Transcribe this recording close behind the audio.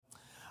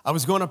I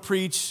was going to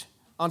preach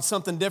on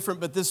something different,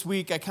 but this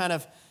week I kind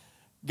of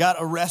got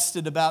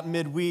arrested about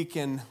midweek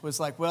and was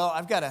like, well,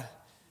 I've got to,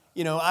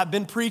 I've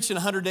been preaching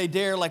 100-Day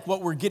Dare, like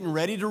what we're getting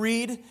ready to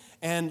read.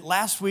 And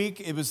last week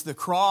it was the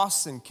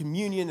cross and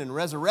communion and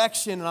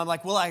resurrection. And I'm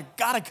like, well, I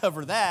got to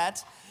cover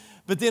that.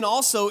 But then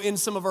also in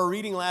some of our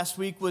reading last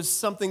week was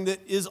something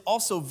that is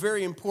also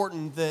very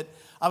important that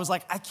I was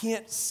like, I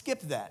can't skip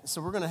that. So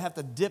we're going to have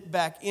to dip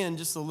back in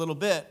just a little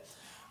bit.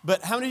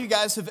 But how many of you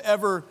guys have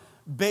ever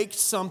baked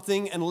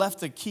something and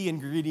left a key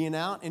ingredient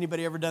out?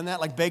 Anybody ever done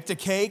that? Like baked a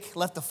cake,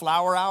 left the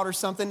flour out or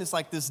something? It's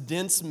like this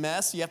dense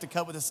mess you have to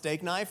cut with a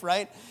steak knife,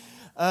 right?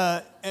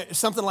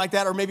 Something like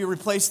that, or maybe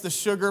replace the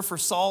sugar for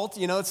salt.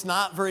 It's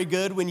not very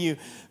good when you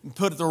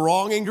put the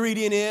wrong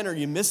ingredient in or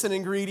you miss an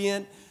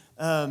ingredient.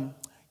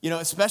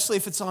 Especially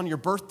if it's on your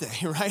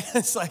birthday, right?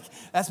 It's like,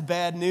 that's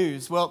bad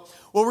news. Well,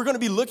 what we're going to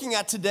be looking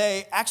at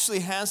today actually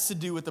has to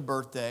do with the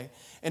birthday,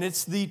 and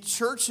it's the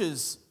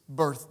church's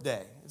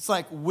birthday. It's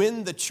like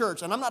when the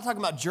church, and I'm not talking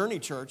about Journey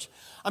Church,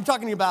 I'm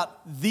talking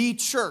about the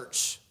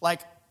church, like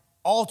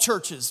all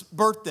churches'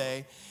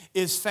 birthday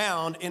is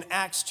found in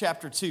Acts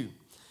chapter 2.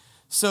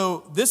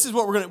 So this is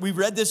what we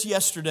read this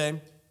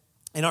yesterday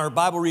in our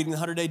Bible reading, the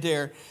 100-Day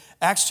Dare.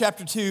 Acts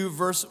chapter 2,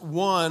 verse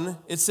 1,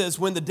 it says,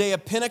 when the day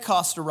of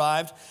Pentecost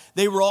arrived,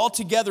 they were all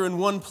together in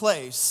one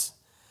place.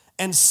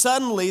 And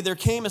suddenly there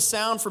came a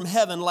sound from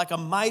heaven like a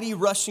mighty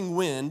rushing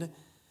wind,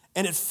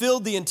 and it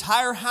filled the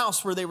entire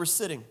house where they were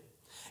sitting.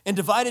 And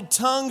divided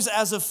tongues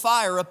as of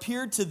fire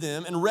appeared to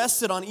them and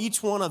rested on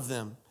each one of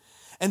them.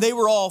 And they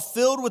were all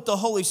filled with the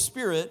Holy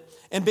Spirit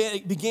and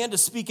began to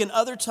speak in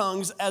other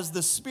tongues as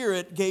the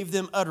Spirit gave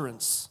them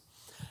utterance.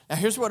 Now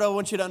here's what I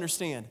want you to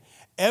understand.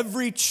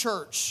 Every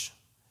church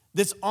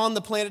that's on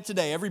the planet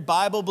today, every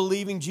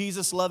Bible-believing,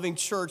 Jesus-loving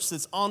church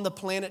that's on the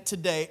planet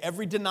today,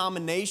 every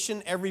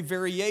denomination, every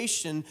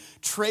variation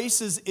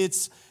traces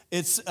its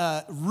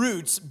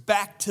roots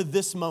back to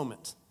this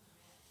moment.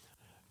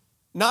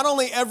 Not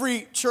only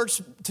every church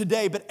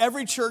today, but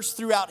every church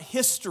throughout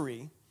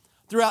history,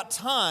 throughout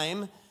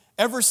time,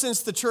 ever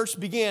since the church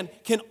began,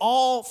 can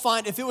all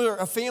find, if it were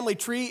a family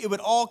tree, it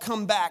would all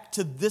come back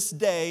to this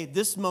day,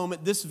 this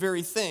moment, this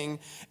very thing,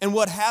 and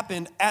what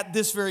happened at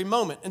this very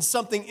moment. And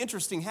something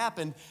interesting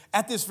happened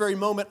at this very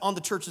moment on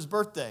the church's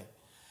birthday.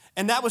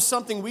 And that was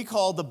something we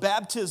call the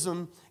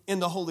baptism in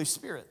the Holy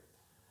Spirit.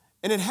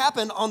 And it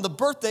happened on the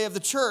birthday of the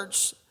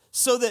church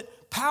so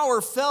that power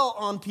fell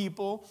on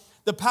people,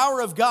 the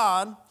power of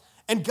God,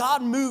 and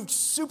God moved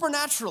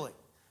supernaturally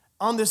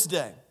on this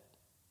day.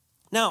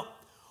 Now,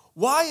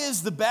 why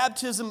is the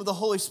baptism of the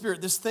Holy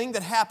Spirit, this thing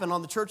that happened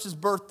on the church's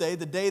birthday,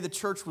 the day the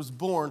church was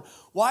born,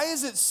 why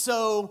is it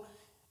so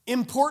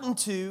important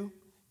to,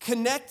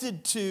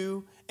 connected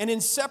to, and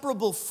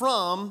inseparable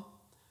from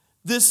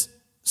this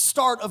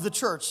start of the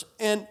church?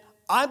 And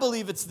I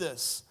believe it's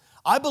this.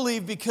 I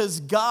believe because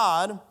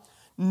God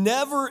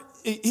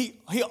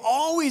he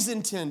always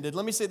intended,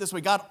 let me say it this way,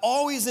 God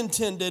always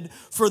intended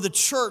for the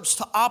church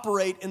to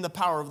operate in the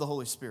power of the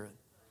Holy Spirit.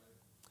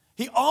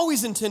 He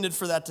always intended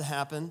for that to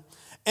happen.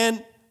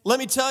 And let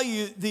me tell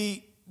you,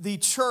 the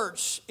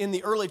church in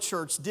the early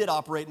church did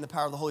operate in the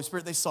power of the Holy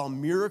Spirit. They saw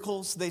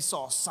miracles, they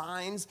saw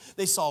signs,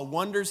 they saw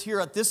wonders.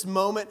 Here at this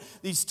moment,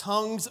 these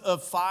tongues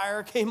of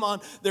fire came on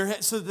their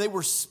head so that they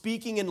were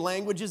speaking in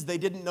languages they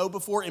didn't know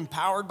before,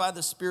 empowered by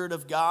the Spirit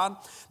of God.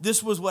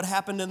 This was what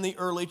happened in the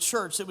early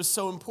church. It was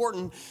so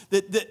important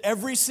that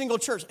every single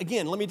church,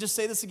 again, let me just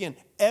say this again,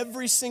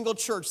 every single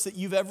church that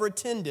you've ever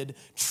attended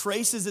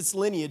traces its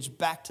lineage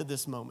back to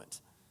this moment.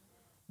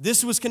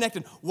 This was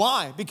connected.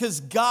 Why?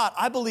 Because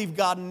I believe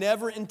God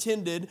never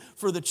intended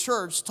for the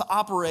church to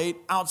operate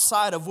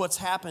outside of what's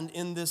happened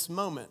in this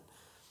moment.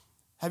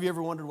 Have you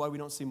ever wondered why we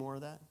don't see more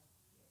of that?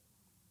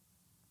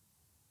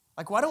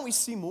 Like, why don't we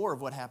see more of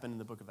what happened in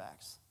the book of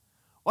Acts?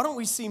 Why don't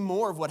we see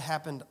more of what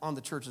happened on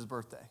the church's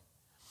birthday?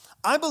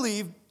 I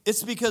believe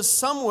it's because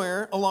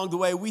somewhere along the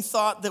way we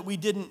thought that we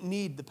didn't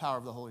need the power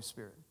of the Holy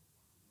Spirit.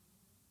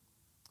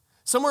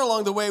 Somewhere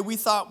along the way we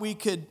thought we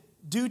could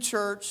do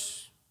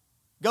church,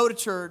 go to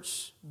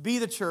church, be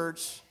the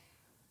church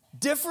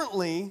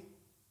differently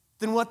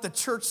than what the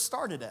church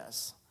started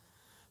as.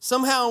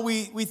 Somehow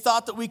we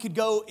thought that we could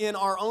go in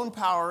our own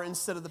power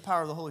instead of the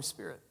power of the Holy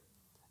Spirit.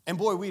 And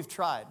boy, we've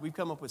tried. We've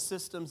come up with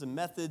systems and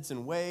methods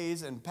and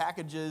ways and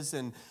packages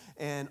and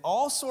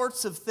all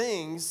sorts of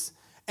things.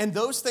 And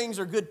those things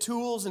are good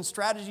tools and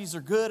strategies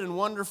are good and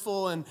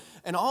wonderful and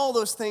all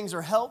those things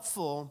are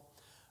helpful.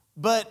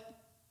 But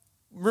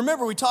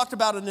remember, we talked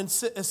about an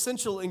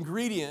essential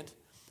ingredient.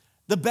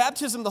 The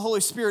baptism of the Holy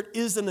Spirit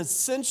is an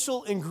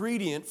essential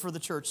ingredient for the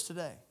church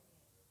today.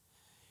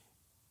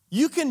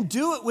 You can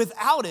do it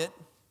without it,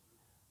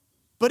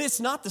 but it's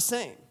not the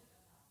same.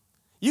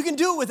 You can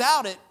do it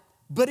without it,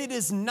 but it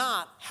is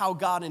not how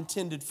God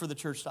intended for the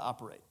church to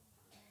operate.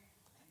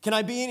 Can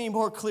I be any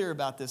more clear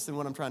about this than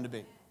what I'm trying to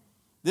be?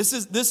 This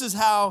is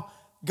how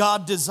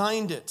God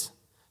designed it.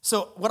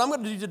 So what I'm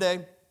going to do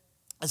today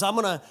is I'm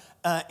going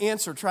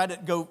to try to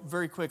go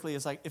very quickly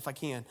if I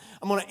can.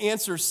 I'm going to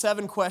answer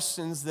 7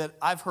 questions that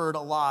I've heard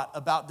a lot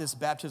about this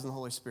baptism of the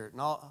Holy Spirit.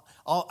 And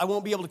I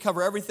won't be able to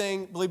cover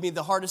everything. Believe me,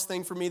 the hardest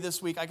thing for me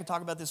this week, I could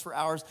talk about this for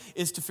hours,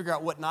 is to figure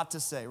out what not to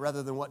say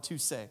rather than what to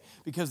say,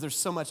 because there's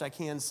so much I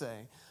can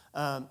say.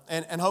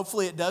 And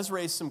hopefully it does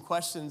raise some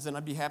questions, and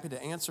I'd be happy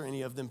to answer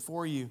any of them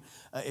for you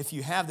if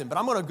you have them. But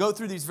I'm going to go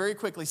through these very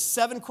quickly.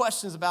 7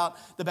 questions about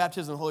the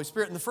baptism of the Holy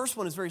Spirit. And the first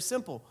one is very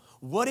simple.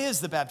 What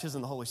is the baptism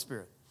of the Holy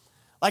Spirit?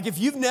 Like, if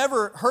you've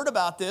never heard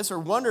about this or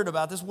wondered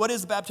about this, what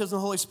is the baptism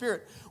of the Holy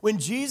Spirit? When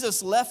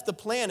Jesus left the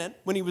planet,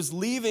 when he was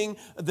leaving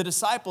the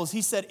disciples,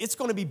 he said, it's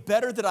going to be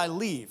better that I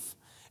leave.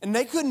 And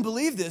they couldn't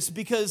believe this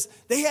because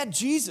they had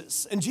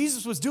Jesus, and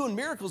Jesus was doing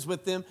miracles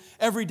with them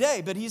every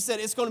day. But he said,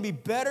 it's going to be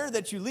better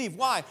that you leave.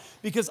 Why?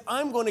 Because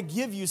I'm going to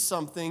give you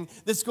something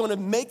that's going to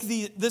make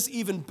this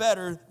even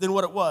better than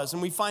what it was.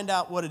 And we find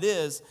out what it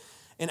is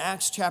in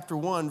Acts chapter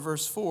 1,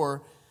 verse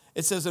 4.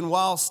 It says, and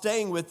while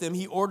staying with them,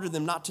 he ordered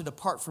them not to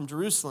depart from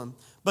Jerusalem,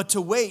 but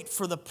to wait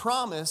for the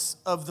promise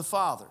of the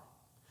Father,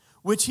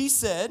 which he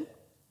said,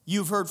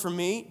 you've heard from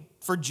me,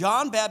 for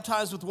John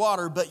baptized with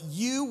water, but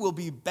you will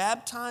be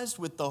baptized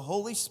with the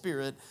Holy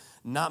Spirit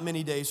not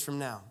many days from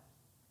now.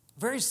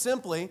 Very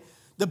simply,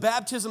 the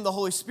baptism of the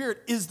Holy Spirit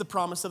is the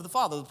promise of the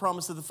Father. The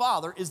promise of the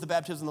Father is the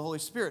baptism of the Holy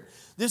Spirit.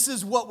 This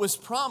is what was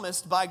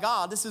promised by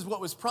God. This is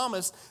what was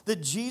promised,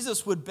 that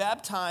Jesus would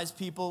baptize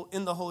people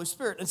in the Holy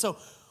Spirit. And so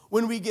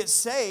when we get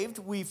saved,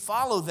 we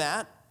follow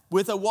that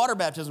with a water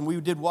baptism.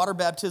 We did water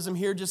baptism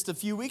here just a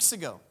few weeks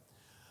ago.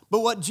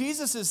 But what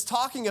Jesus is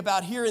talking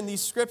about here in these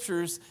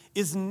scriptures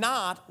is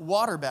not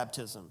water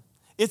baptism.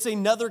 It's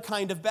another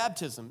kind of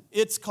baptism.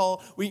 It's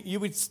called, you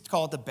would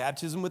call it the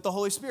baptism with the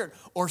Holy Spirit,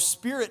 or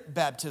spirit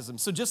baptism.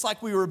 So just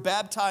like we were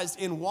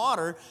baptized in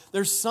water,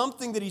 there's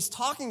something that he's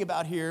talking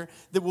about here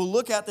that we'll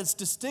look at that's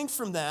distinct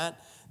from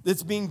that,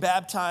 that's being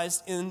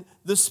baptized in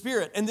the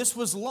Spirit. And this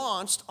was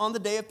launched on the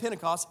day of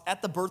Pentecost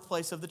at the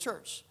birthplace of the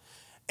church.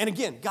 And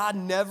again, God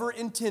never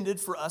intended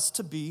for us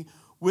to be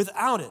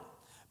without it.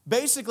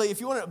 Basically,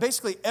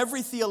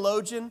 every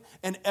theologian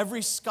and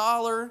every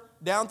scholar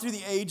down through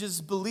the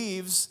ages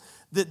believes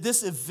that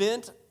this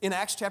event in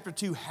Acts chapter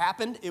 2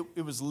 happened.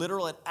 It was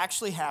literal. It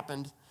actually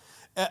happened.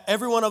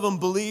 Every one of them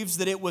believes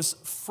that it was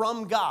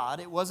from God.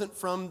 It wasn't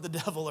from the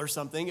devil or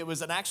something. It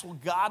was an actual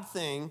God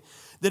thing,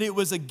 that it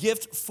was a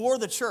gift for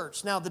the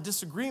church. Now, the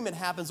disagreement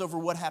happens over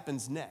what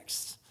happens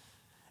next.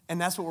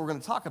 And that's what we're going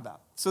to talk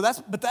about.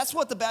 But that's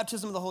what the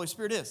baptism of the Holy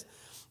Spirit is.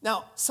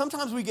 Now,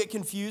 sometimes we get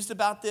confused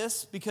about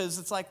this because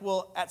it's like,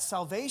 well, at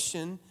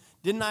salvation,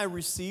 didn't I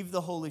receive the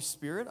Holy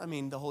Spirit? I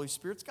mean, the Holy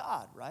Spirit's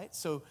God, right?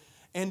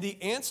 And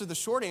the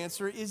short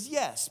answer is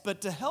yes.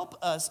 But to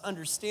help us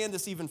understand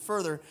this even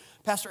further,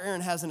 Pastor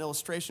Aaron has an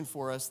illustration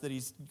for us that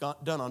he's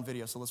done on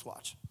video, so let's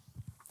watch.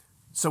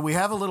 So we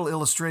have a little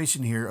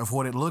illustration here of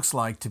what it looks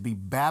like to be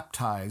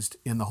baptized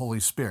in the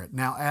Holy Spirit.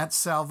 Now, at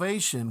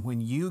salvation,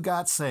 when you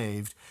got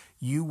saved,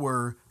 you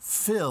were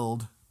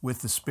filled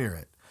with the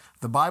Spirit.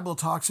 The Bible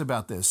talks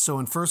about this. So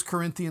in 1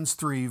 Corinthians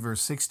 3,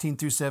 verse 16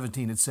 through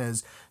 17, it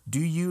says, do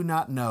you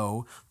not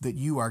know that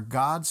you are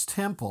God's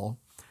temple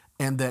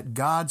and that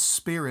God's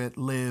Spirit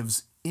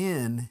lives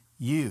in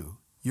you?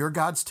 You're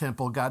God's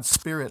temple. God's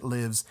Spirit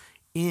lives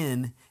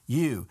in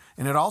you.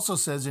 And it also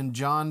says in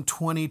John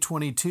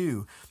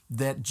 20:22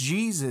 that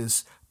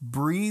Jesus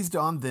breathed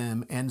on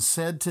them and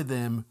said to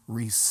them,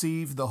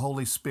 receive the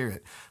Holy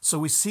Spirit. So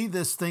we see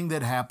this thing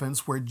that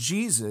happens where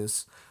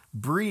Jesus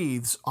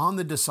breathes on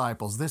the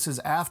disciples. This is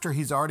after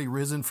he's already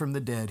risen from the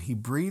dead. He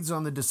breathes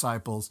on the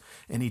disciples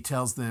and he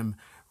tells them,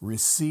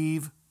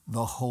 receive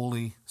the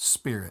Holy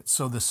Spirit.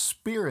 So the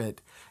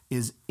Spirit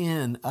is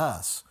in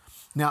us.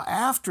 Now,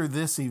 after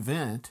this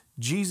event,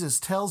 Jesus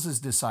tells his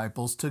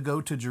disciples to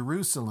go to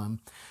Jerusalem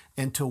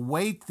and to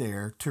wait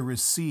there to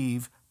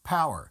receive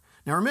power.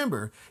 Now,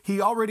 remember, he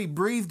already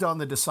breathed on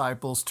the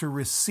disciples to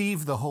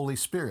receive the Holy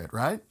Spirit,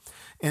 right?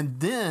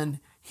 And then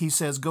he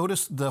says, go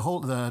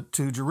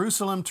to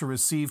Jerusalem to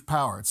receive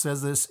power. It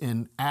says this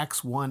in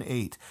Acts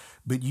 1:8.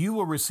 But you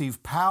will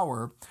receive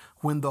power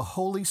when the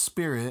Holy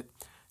Spirit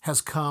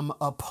has come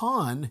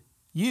upon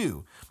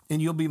you,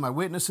 and you'll be my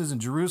witnesses in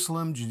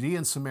Jerusalem, Judea,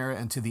 and Samaria,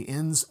 and to the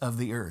ends of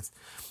the earth.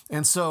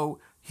 And so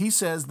he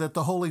says that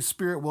the Holy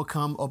Spirit will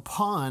come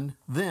upon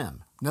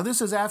them. Now,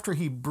 this is after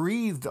he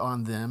breathed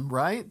on them,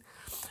 right?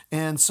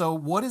 And so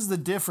what is the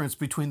difference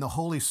between the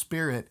Holy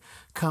Spirit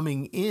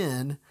coming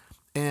in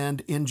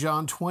and in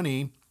John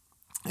 20,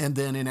 and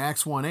then in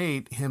Acts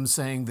 1:8, him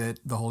saying that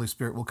the Holy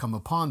Spirit will come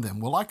upon them?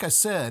 Well, like I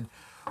said,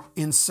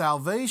 in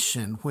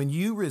salvation, when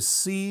you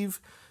receive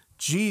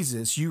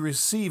Jesus, you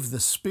receive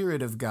the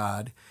Spirit of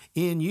God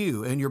in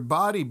you, and your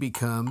body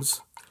becomes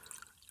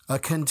a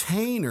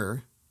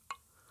container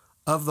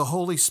of the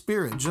Holy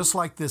Spirit, just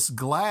like this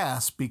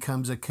glass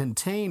becomes a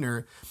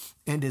container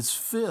and is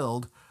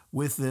filled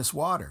with this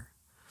water.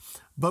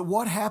 But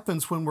what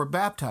happens when we're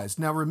baptized?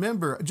 Now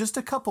remember, just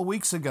a couple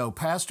weeks ago,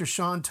 Pastor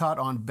Sean taught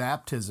on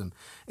baptism,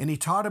 and he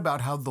taught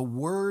about how the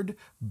word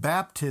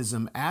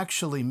baptism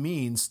actually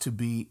means to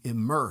be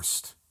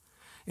immersed.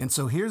 And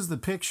so here's the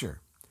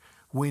picture.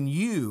 When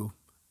you,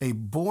 a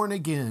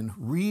born-again,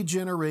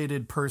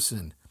 regenerated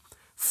person,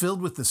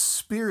 filled with the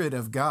Spirit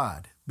of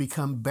God,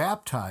 become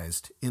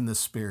baptized in the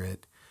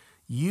Spirit,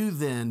 you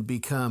then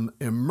become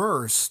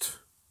immersed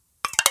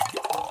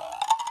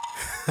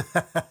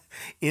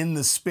in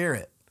the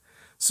Spirit.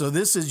 So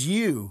this is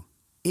you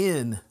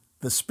in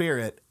the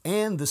Spirit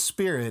and the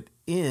Spirit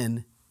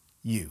in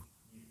you.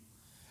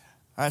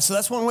 All right, so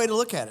that's one way to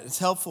look at it. It's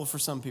helpful for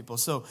some people.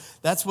 So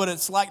that's what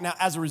it's like. Now,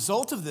 as a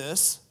result of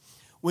this,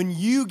 when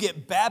you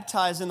get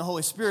baptized in the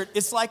Holy Spirit,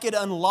 it's like it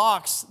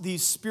unlocks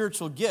these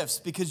spiritual gifts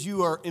because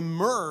you are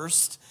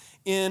immersed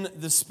in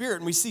the Spirit.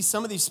 And we see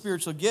some of these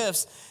spiritual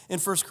gifts in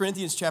 1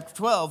 Corinthians chapter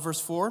 12, verse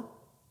 4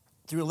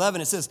 through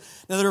 11. It says,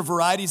 now there are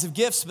varieties of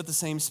gifts, but the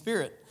same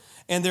Spirit.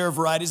 And there are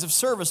varieties of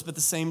service, but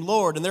the same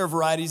Lord. And there are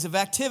varieties of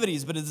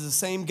activities, but it is the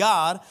same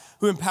God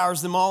who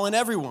empowers them all and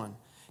everyone.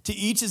 To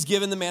each is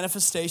given the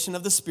manifestation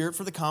of the Spirit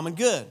for the common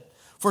good.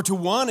 For to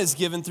one is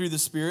given through the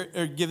Spirit,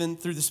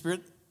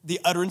 the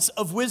utterance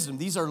of wisdom.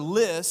 These are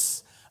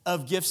lists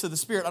of gifts of the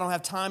Spirit. I don't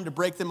have time to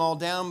break them all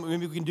down.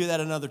 Maybe we can do that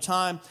another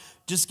time.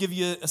 Just give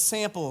you a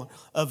sample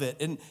of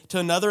it. And to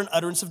another, an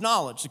utterance of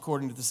knowledge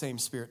according to the same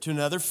Spirit. To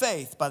another,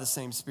 faith by the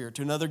same Spirit.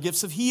 To another,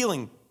 gifts of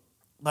healing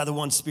by the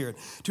one Spirit.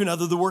 To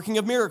another, the working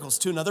of miracles.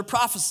 To another,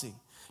 prophecy.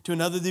 To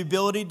another, the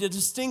ability to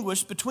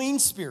distinguish between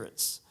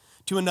spirits.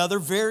 To another,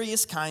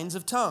 various kinds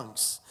of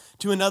tongues.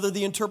 To another,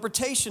 the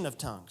interpretation of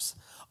tongues.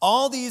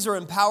 All these are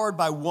empowered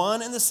by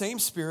one and the same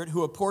Spirit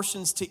who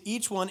apportions to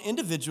each one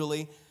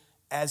individually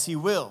as he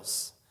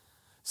wills.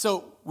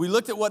 So we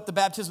looked at what the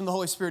baptism of the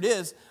Holy Spirit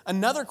is.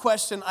 Another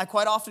question I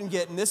quite often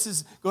get, and this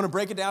is going to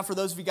break it down for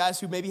those of you guys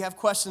who maybe have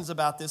questions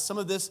about this. Some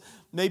of this,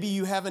 maybe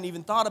you haven't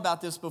even thought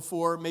about this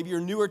before. Maybe you're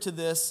newer to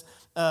this,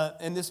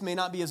 and this may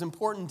not be as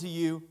important to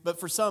you. But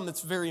for some,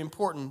 it's very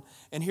important.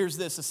 And here's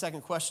this, a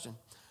second question.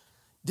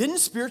 Didn't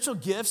spiritual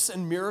gifts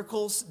and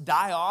miracles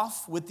die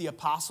off with the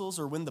apostles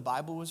or when the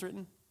Bible was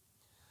written?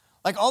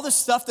 Like all this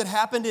stuff that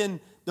happened in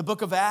the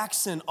book of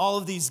Acts and all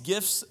of these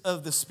gifts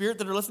of the Spirit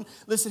that are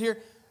listed here,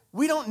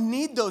 we don't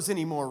need those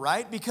anymore,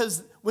 right?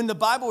 Because when the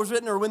Bible was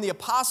written or when the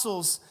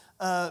apostles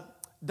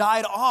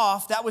died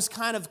off, that was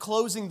kind of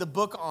closing the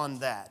book on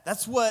that.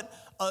 That's what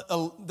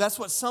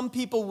some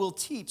people will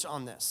teach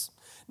on this.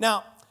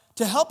 Now,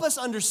 to help us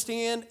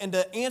understand and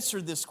to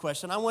answer this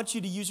question, I want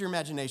you to use your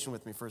imagination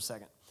with me for a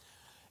second.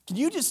 Can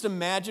you just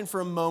imagine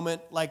for a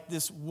moment like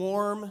this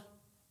warm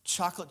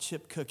chocolate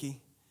chip cookie?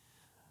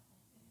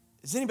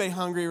 Is anybody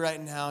hungry right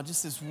now?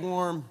 Just this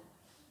warm,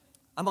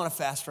 I'm on a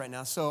fast right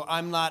now, so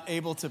I'm not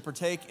able to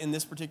partake in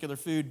this particular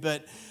food,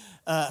 but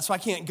so I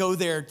can't go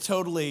there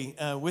totally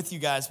with you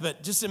guys,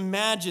 but just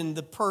imagine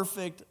the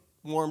perfect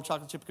warm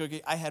chocolate chip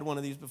cookie. I had one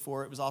of these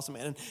before. It was awesome.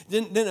 And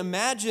then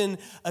imagine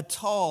a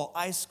tall,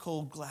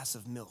 ice-cold glass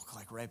of milk,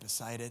 like right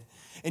beside it,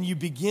 and you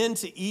begin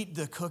to eat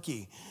the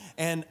cookie.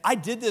 And I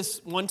did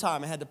this one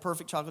time. I had the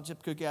perfect chocolate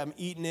chip cookie. I'm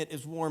eating it.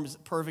 It's warm. It's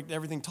perfect.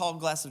 Everything. Tall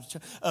glass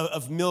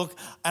of milk.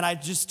 And I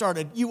just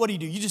started, what do?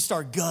 You just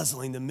start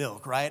guzzling the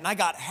milk, right? And I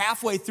got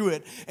halfway through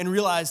it and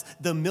realized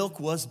the milk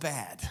was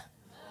bad.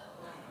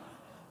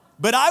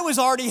 But I was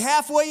already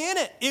halfway in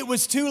it. It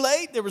was too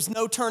late. There was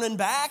no turning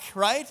back,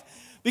 right?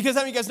 Because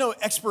how many of you guys know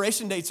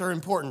expiration dates are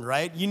important,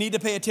 right? You need to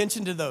pay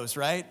attention to those,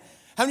 right?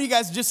 How many of you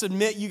guys just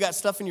admit you got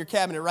stuff in your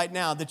cabinet right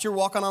now that you're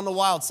walking on the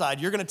wild side?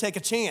 You're going to take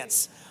a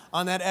chance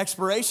on that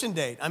expiration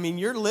date. I mean,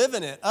 you're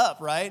living it up,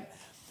 right?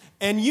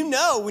 And you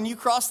know when you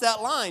cross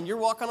that line, you're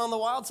walking on the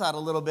wild side a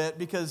little bit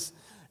because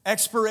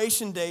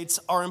expiration dates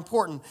are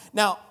important.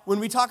 Now, when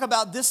we talk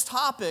about this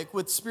topic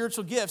with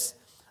spiritual gifts,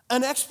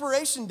 an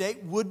expiration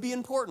date would be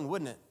important,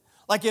 wouldn't it?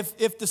 Like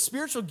if the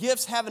spiritual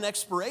gifts have an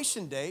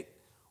expiration date,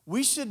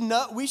 we shouldn't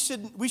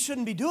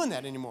be doing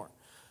that anymore.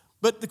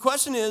 But the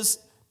question is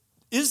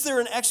there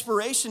an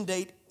expiration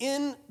date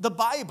in the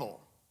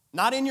Bible?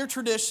 Not in your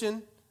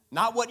tradition,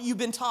 not what you've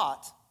been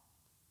taught,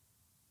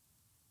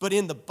 but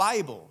in the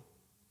Bible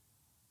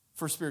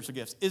for spiritual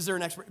gifts. Is there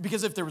an expiration?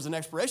 Because if there was an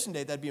expiration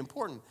date, that'd be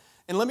important.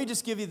 And let me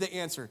just give you the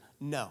answer,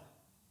 no.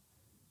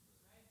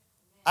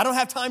 I don't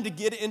have time to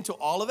get into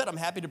all of it. I'm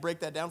happy to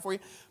break that down for you.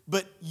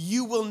 But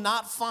you will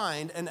not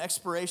find an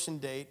expiration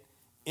date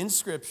in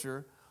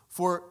Scripture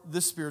for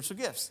the spiritual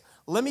gifts.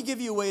 Let me give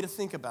you a way to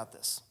think about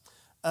this.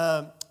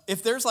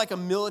 If there's like a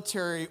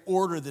military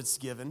order that's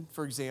given,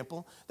 for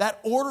example, that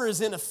order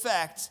is in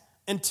effect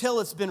until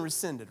it's been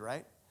rescinded,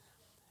 right?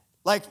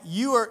 Like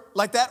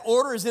that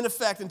order is in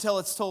effect until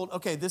it's told,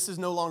 okay, this is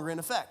no longer in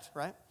effect,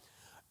 right?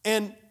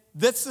 And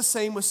that's the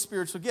same with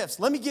spiritual gifts.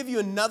 Let me give you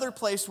another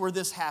place where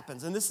this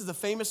happens. And this is a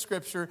famous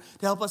scripture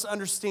to help us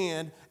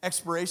understand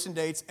expiration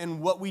dates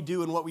and what we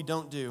do and what we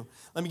don't do.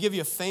 Let me give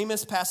you a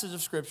famous passage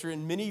of scripture,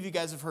 and many of you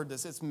guys have heard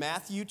this. It's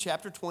Matthew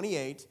chapter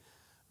 28,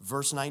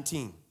 verse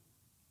 19.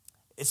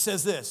 It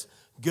says this,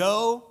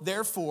 Go,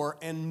 therefore,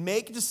 and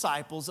make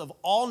disciples of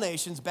all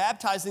nations,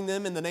 baptizing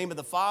them in the name of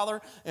the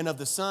Father and of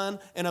the Son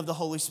and of the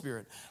Holy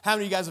Spirit. How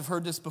many of you guys have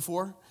heard this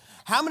before?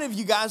 How many of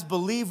you guys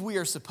believe we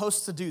are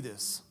supposed to do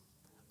this?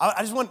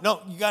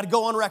 You got to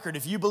go on record.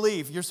 If you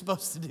believe you're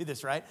supposed to do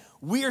this, right?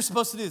 We are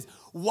supposed to do this.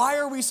 Why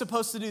are we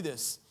supposed to do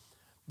this?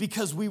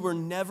 Because we were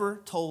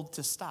never told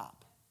to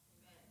stop.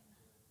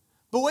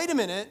 But wait a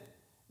minute.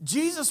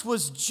 Jesus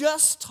was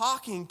just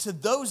talking to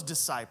those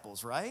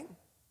disciples, right?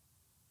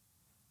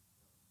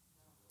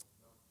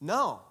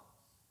 No.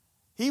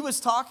 He was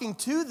talking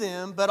to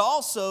them, but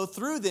also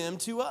through them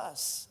to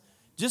us.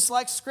 Just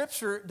like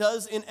Scripture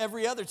does in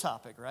every other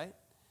topic, right?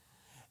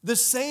 The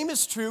same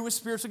is true with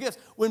spiritual gifts.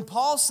 When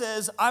Paul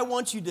says, I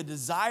want you to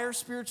desire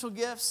spiritual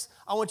gifts,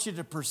 I want you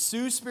to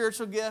pursue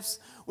spiritual gifts.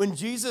 When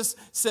Jesus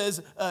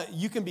says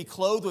you can be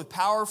clothed with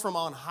power from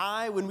on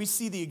high, when we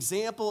see the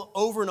example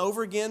over and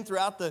over again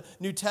throughout the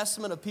New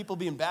Testament of people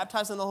being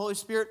baptized in the Holy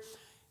Spirit,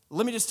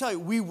 let me just tell you,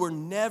 we were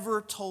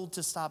never told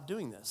to stop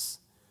doing this.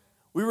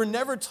 We were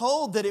never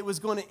told that it was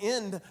going to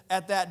end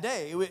at that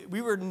day.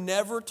 We were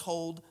never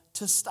told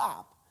to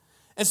stop.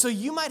 And so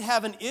you might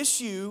have an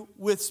issue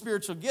with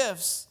spiritual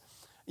gifts.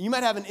 You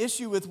might have an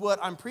issue with what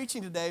I'm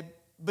preaching today,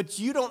 but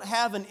you don't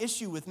have an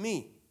issue with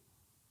me.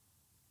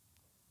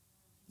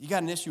 You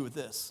got an issue with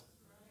this.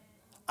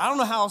 I don't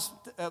know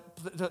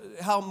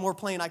how more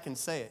plain I can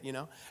say it, you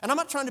know. And I'm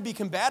not trying to be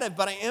combative,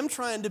 but I am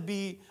trying to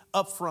be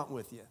upfront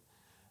with you.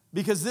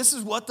 Because this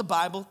is what the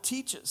Bible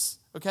teaches,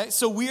 okay?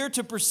 So we are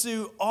to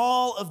pursue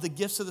all of the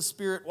gifts of the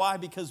Spirit. Why?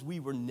 Because we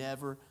were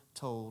never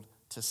told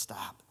to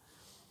stop.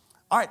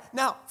 All right,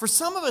 now, for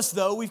some of us,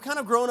 though, we've kind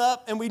of grown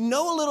up and we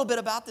know a little bit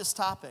about this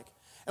topic.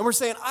 And we're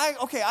saying,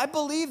 I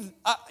believe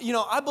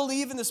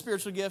in the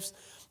spiritual gifts,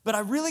 but I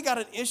really got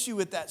an issue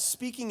with that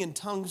speaking in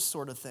tongues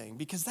sort of thing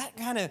because that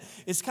kind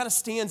of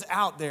stands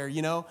out there,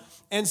 you know.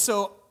 And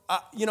so,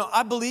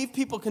 I believe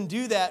people can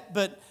do that,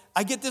 but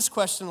I get this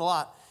question a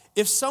lot.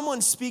 If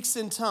someone speaks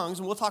in tongues,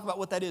 and we'll talk about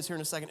what that is here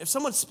in a second. If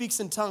someone speaks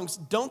in tongues,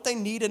 don't they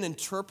need an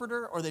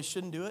interpreter or they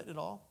shouldn't do it at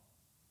all?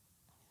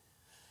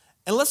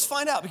 And let's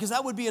find out, because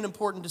that would be an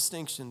important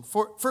distinction.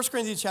 1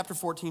 Corinthians chapter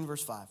 14,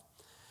 verse 5.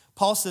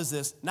 Paul says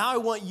this, now I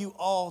want you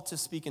all to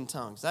speak in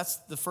tongues. That's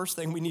the first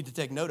thing we need to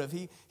take note of.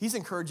 He's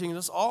encouraging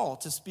us all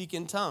to speak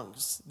in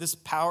tongues, this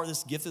power,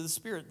 this gift of the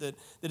Spirit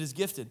that is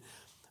gifted.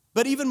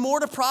 But even more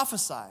to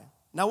prophesy.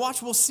 Now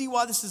watch, we'll see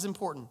why this is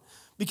important.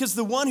 Because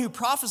the one who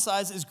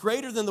prophesies is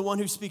greater than the one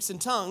who speaks in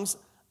tongues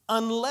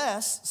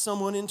unless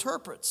someone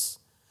interprets,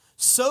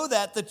 so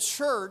that the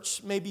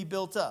church may be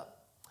built up.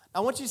 I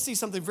want you to see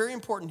something very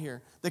important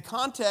here. The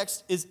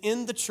context is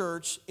in the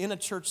church, in a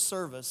church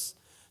service,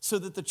 so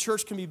that the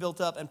church can be built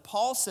up. And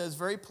Paul says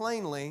very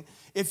plainly,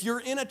 if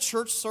you're in a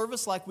church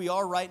service like we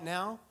are right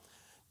now,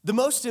 the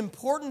most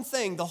important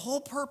thing, the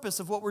whole purpose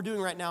of what we're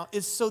doing right now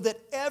is so that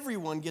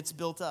everyone gets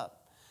built up.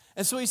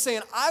 And so he's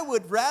saying, I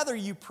would rather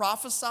you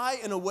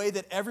prophesy in a way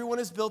that everyone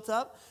is built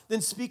up than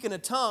speak in a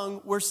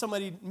tongue where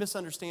somebody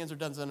misunderstands or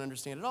doesn't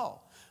understand at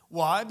all.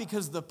 Why?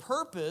 Because the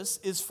purpose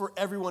is for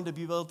everyone to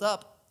be built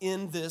up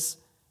in this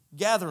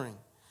gathering.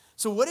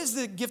 So what is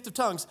the gift of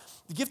tongues?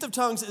 The gift of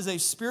tongues is a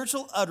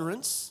spiritual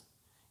utterance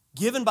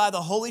given by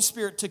the Holy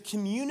Spirit to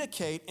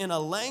communicate in a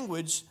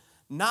language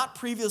not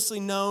previously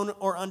known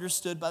or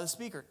understood by the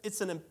speaker. It's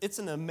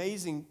an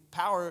amazing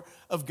power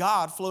of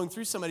God flowing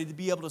through somebody to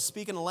be able to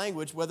speak in a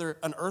language, whether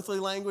an earthly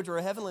language or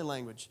a heavenly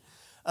language.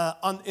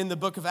 In the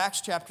book of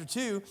Acts chapter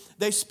 2,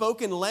 they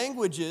spoke in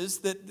languages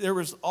that there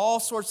was all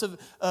sorts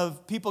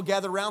of people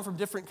gathered around from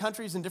different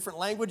countries and different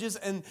languages,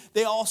 and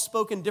they all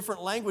spoke in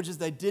different languages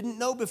they didn't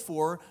know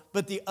before,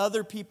 but the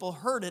other people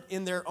heard it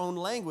in their own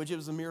language. It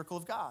was a miracle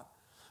of God.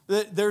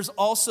 There's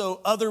also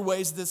other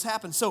ways this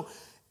happens. So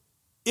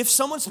if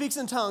someone speaks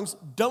in tongues,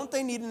 don't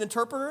they need an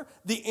interpreter?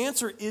 The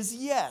answer is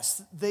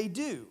yes, they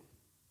do.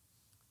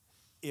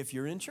 If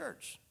you're in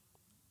church,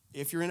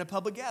 if you're in a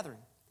public gathering.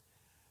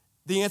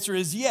 The answer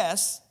is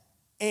yes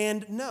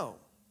and no.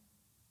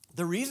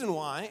 The reason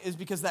why is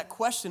because that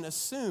question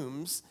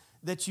assumes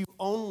that you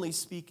only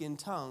speak in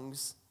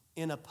tongues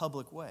in a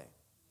public way.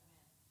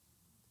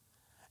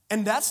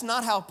 And that's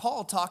not how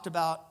Paul talked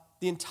about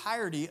the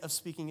entirety of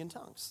speaking in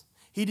tongues.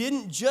 He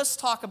didn't just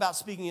talk about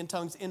speaking in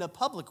tongues in a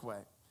public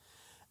way.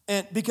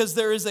 And because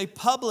there is a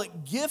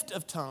public gift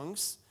of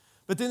tongues,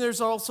 but then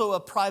there's also a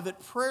private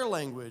prayer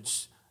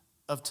language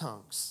of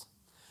tongues.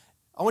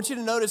 I want you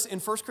to notice in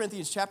 1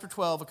 Corinthians chapter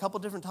 12, a couple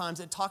different times,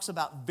 it talks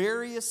about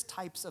various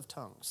types of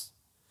tongues.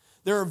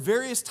 There are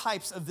various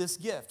types of this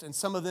gift, and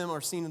some of them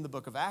are seen in the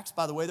book of Acts.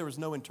 By the way, there was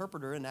no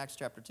interpreter in Acts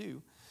chapter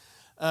 2.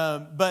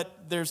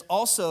 But there's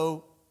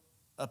also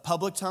a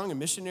public tongue, a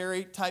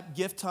missionary type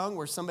gift tongue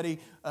where somebody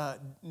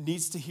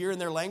needs to hear in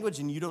their language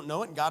and you don't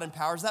know it and God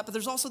empowers that. But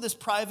there's also this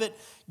private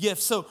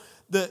gift. So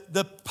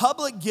the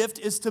public gift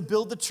is to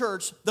build the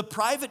church. The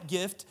private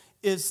gift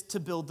is to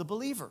build the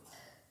believer.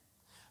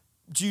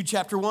 Jude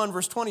chapter 1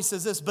 verse 20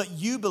 says this, but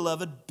you,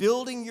 beloved,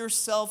 building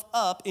yourself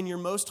up in your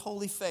most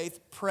holy faith,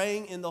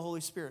 praying in the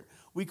Holy Spirit.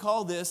 We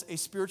call this a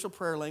spiritual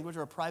prayer language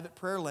or a private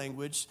prayer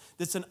language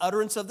that's an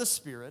utterance of the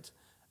Spirit,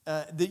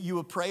 that you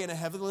will pray in a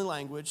heavenly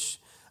language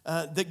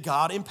that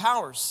God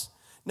empowers.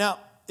 Now,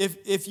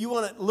 if you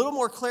want a little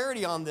more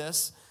clarity on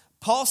this,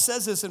 Paul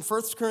says this in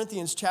 1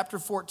 Corinthians chapter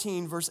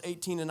 14, verse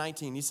 18 and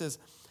 19. He says,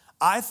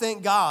 I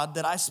thank God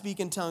that I speak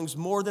in tongues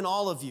more than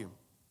all of you.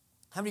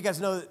 How many of you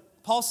guys know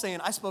that Paul's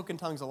saying, I spoke in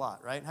tongues a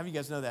lot, right? How many of you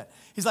guys know that?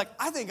 He's like,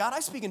 I thank God I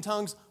speak in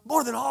tongues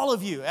more than all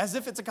of you, as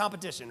if it's a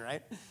competition,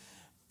 right?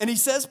 And he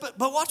says, but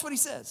watch what he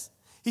says.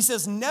 He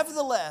says,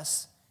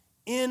 nevertheless,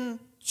 in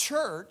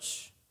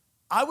church,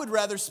 I would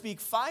rather speak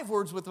 5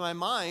 words with my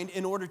mind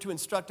in order to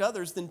instruct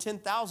others than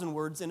 10,000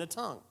 words in a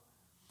tongue.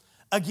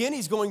 Again,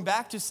 he's going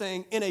back to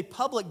saying, in a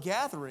public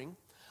gathering,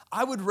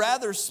 I would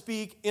rather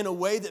speak in a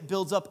way that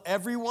builds up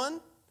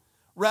everyone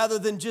rather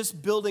than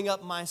just building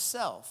up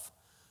myself.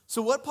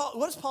 So what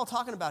is Paul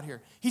talking about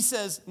here? He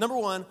says, number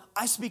one,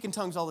 I speak in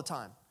tongues all the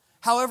time.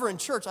 However, in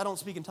church, I don't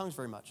speak in tongues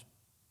very much.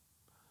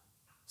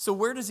 So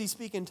where does he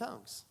speak in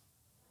tongues?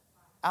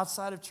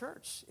 Outside of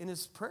church, in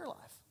his prayer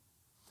life.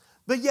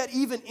 But yet,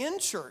 even in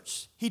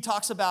church, he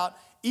talks about,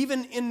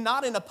 even in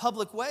not in a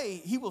public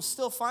way, he will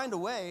still find a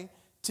way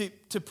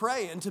to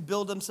pray and to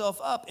build himself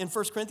up. In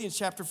 1 Corinthians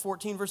chapter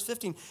 14, verse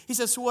 15, he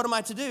says, so what am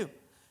I to do?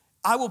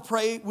 I will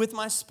pray with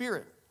my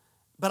spirit,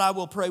 but I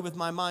will pray with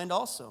my mind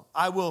also.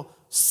 I will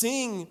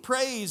sing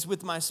praise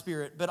with my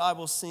spirit, but I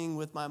will sing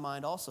with my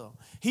mind also.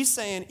 He's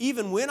saying,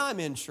 even when I'm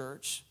in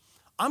church,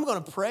 I'm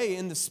going to pray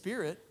in the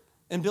spirit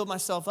and build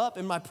myself up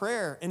in my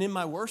prayer and in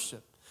my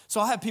worship. So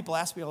I have people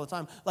ask me all the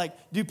time, like,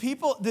 do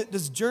people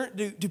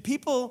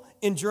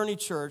in Journey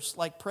Church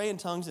like pray in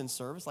tongues in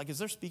service? Like, is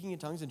there speaking in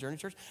tongues in Journey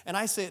Church? And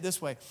I say it this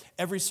way,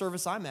 every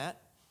service I'm at,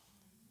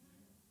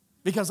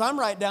 because I'm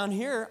right down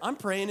here, I'm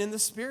praying in the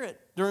Spirit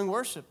during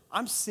worship.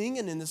 I'm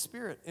singing in the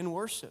Spirit in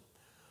worship.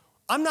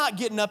 I'm not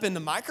getting up in the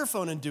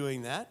microphone and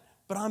doing that,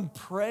 but I'm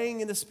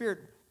praying in the Spirit.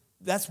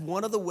 That's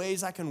one of the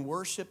ways I can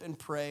worship and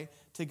pray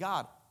to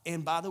God.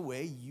 And by the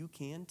way, you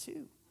can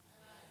too.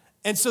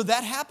 And so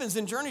that happens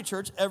in Journey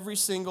Church every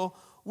single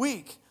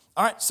week.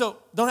 All right, so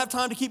don't have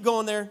time to keep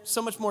going there.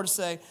 So much more to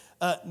say.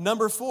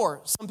 Number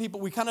 4, some people,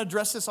 we kind of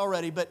addressed this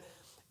already, but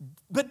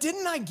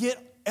didn't I get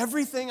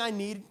everything I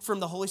need from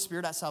the Holy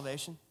Spirit at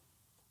salvation?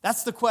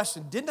 That's the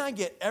question. Didn't I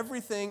get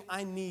everything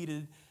I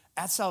needed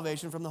at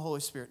salvation from the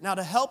Holy Spirit? Now,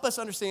 to help us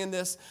understand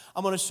this,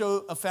 I'm going to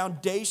show a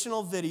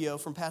foundational video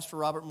from Pastor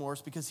Robert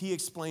Morris because he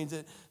explains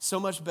it so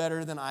much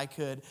better than I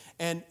could.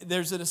 And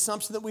there's an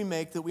assumption that we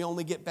make that we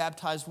only get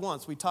baptized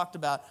once. We talked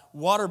about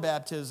water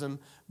baptism,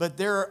 but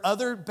there are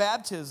other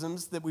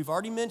baptisms that we've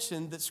already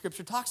mentioned that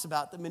Scripture talks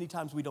about that many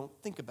times we don't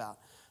think about.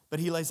 But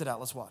he lays it out.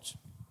 Let's watch.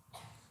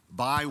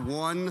 By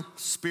one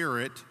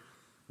Spirit,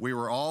 we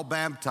were all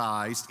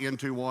baptized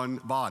into one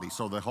body.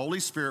 So the Holy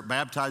Spirit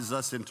baptizes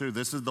us into,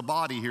 this is the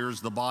body, here's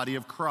the body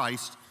of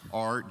Christ,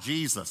 or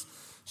Jesus.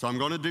 So I'm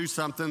going to do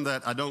something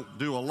that I don't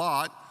do a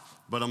lot,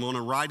 but I'm going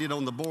to write it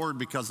on the board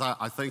because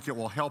I think it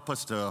will help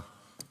us to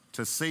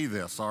see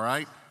this, all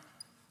right?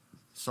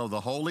 So the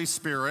Holy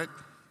Spirit,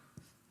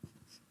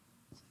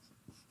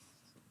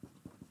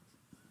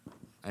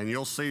 and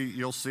you'll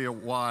see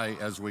why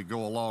as we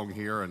go along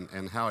here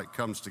and how it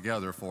comes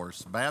together for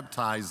us,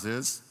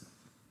 baptizes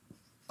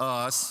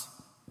us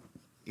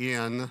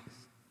in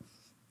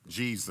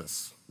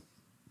Jesus.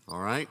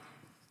 All right?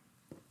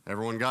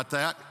 Everyone got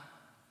that?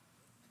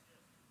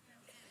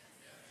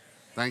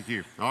 Thank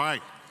you. All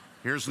right.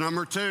 Here's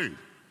number 2.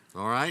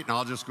 All right? And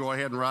I'll just go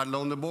ahead and write it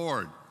on the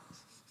board.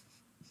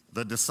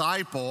 The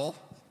disciple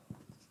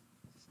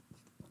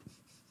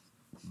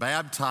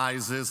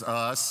baptizes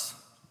us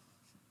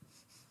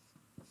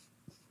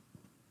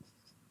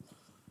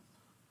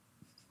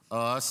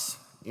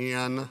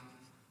in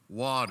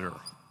water.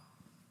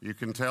 You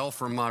can tell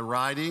from my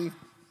writing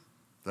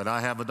that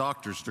I have a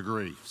doctor's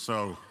degree.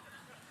 So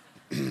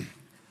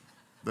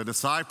the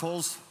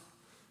disciples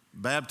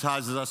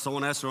baptizes us.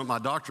 Someone asked me what my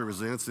doctorate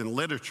was in. It's in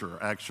literature,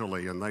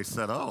 actually. And they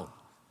said, oh,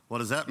 what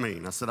does that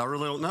mean? I said, I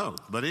really don't know.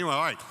 But anyway,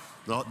 all right.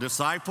 The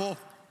disciple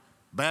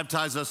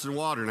baptizes us in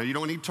water. Now, you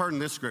don't need to turn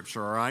this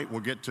scripture, all right?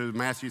 We'll get to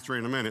Matthew 3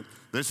 in a minute.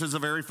 This is a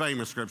very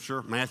famous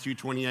scripture, Matthew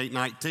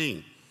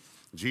 28:19.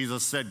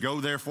 Jesus said, go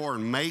therefore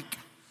and make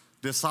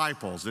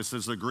disciples. This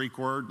is the Greek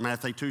word,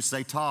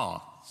 mathetuseta.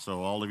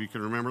 So all of you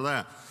can remember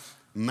that.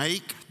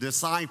 Make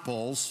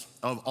disciples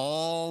of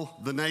all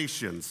the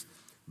nations,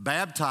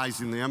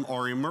 baptizing them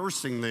or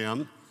immersing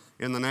them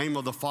in the name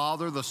of the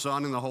Father, the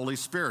Son, and the Holy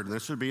Spirit. And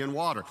this should be in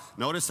water.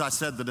 Notice I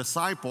said the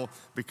disciple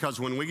because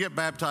when we get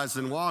baptized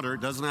in water,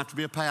 it doesn't have to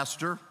be a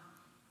pastor.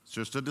 It's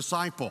just a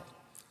disciple.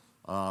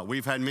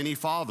 We've had many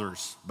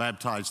fathers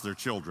baptize their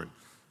children.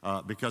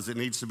 Because it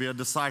needs to be a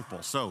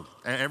disciple. So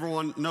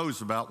everyone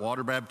knows about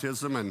water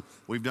baptism, and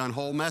we've done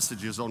whole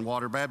messages on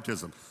water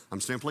baptism.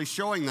 I'm simply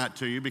showing that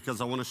to you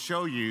because I want to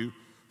show you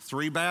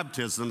 3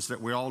 baptisms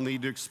that we all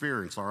need to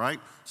experience, all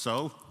right?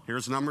 So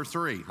here's number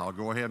 3. I'll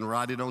go ahead and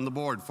write it on the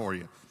board for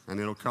you, and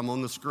it'll come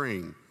on the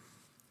screen.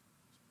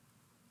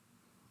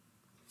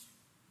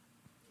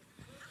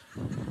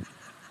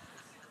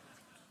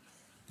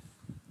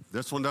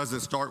 This one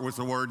doesn't start with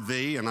the word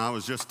 "the," and I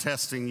was just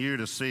testing you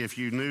to see if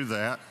you knew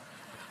that.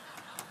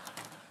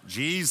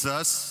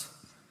 Jesus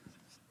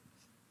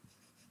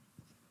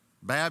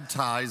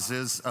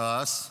baptizes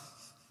us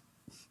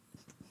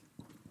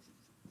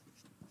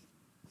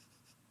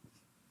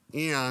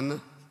in,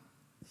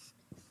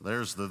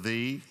 there's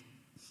the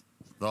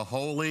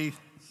Holy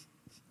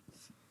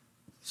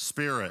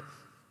Spirit.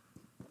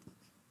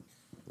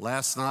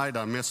 Last night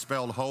I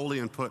misspelled holy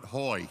and put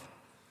hoy.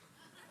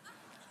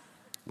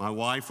 My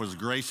wife was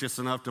gracious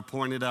enough to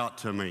point it out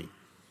to me.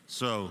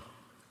 So,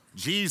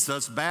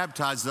 Jesus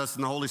baptizes us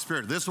in the Holy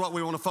Spirit. This is what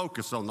we want to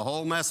focus on. The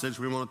whole message,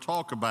 we want to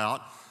talk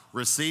about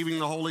receiving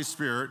the Holy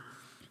Spirit,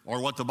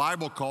 or what the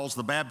Bible calls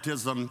the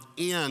baptism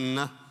in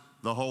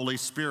the Holy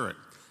Spirit.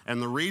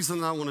 And the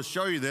reason I want to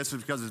show you this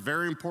is because it's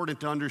very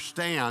important to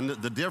understand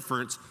the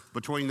difference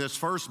between this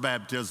first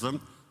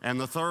baptism and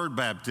the third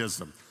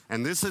baptism.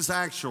 And this is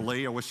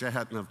actually, I wish I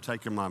hadn't have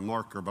taken my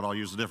marker, but I'll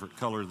use a different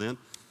color then.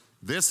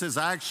 This is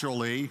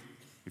actually,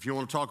 if you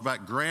want to talk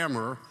about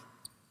grammar,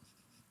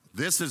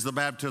 this is the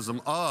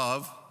baptism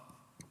of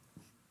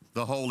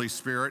the Holy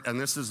Spirit, and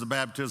this is the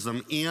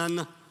baptism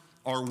in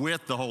or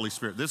with the Holy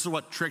Spirit. This is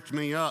what tricked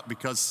me up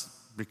because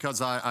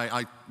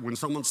I when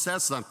someone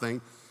says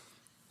something,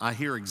 I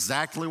hear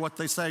exactly what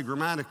they say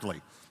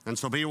grammatically. And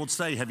so people would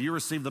say, have you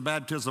received the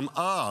baptism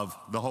of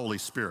the Holy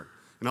Spirit?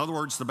 In other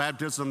words, the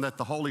baptism that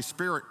the Holy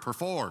Spirit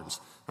performs.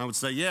 I would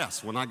say,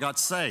 yes, when I got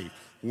saved.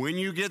 When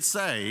you get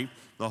saved,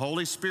 the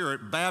Holy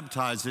Spirit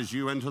baptizes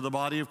you into the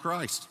body of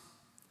Christ.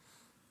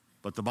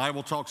 But the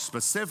Bible talks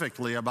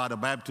specifically about a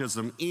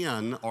baptism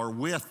in or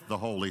with the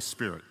Holy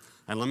Spirit.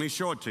 And let me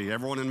show it to you.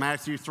 Everyone in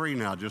Matthew 3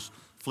 now, just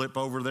flip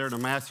over there to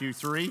Matthew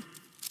 3.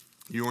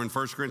 You were in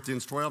 1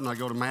 Corinthians 12, now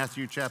go to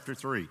Matthew chapter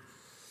 3.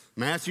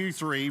 Matthew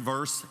 3,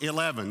 verse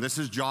 11. This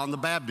is John the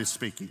Baptist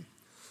speaking.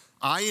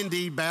 I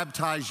indeed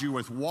baptize you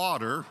with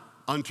water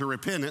unto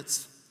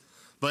repentance,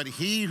 but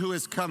he who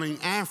is coming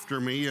after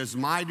me is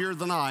mightier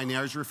than I.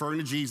 Now he's referring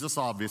to Jesus,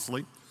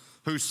 obviously,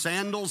 whose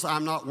sandals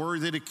I'm not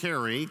worthy to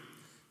carry.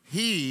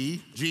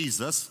 He,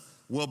 Jesus,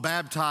 will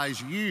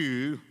baptize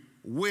you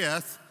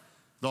with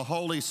the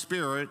Holy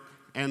Spirit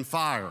and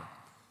fire.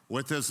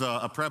 With is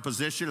a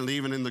preposition, and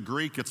even in the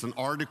Greek, it's an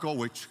article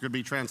which could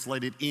be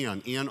translated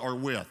in or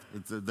with.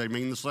 They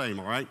mean the same,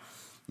 all right?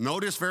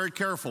 Notice very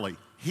carefully,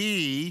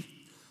 he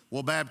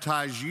will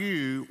baptize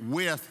you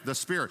with the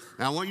Spirit.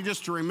 Now, I want you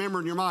just to remember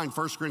in your mind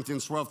 1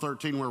 Corinthians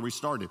 12:13, where we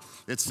started.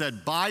 It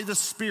said, by the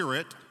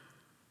Spirit,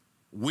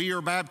 we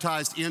are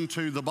baptized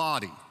into the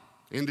body,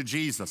 into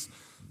Jesus.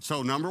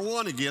 So number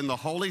one, again, the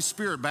Holy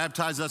Spirit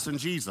baptized us in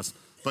Jesus.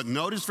 But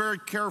notice very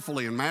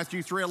carefully in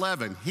Matthew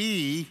 3:11,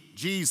 he,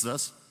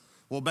 Jesus,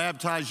 will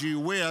baptize you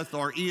with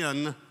or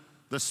in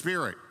the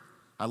Spirit.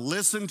 Now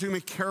listen to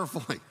me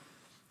carefully.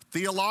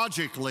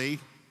 Theologically,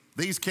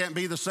 these can't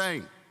be the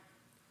same.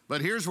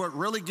 But here's what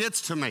really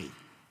gets to me.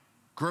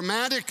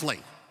 Grammatically,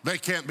 they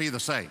can't be the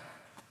same.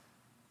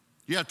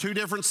 You have two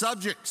different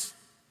subjects.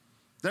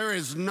 There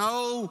is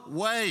no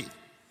way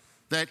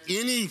that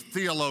any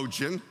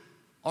theologian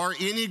or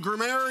any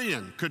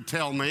grammarian could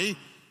tell me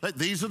that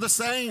these are the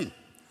same.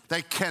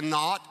 They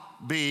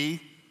cannot be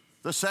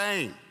the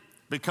same.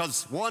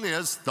 Because one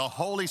is the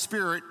Holy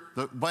Spirit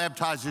that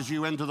baptizes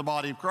you into the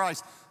body of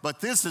Christ. But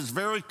this is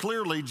very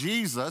clearly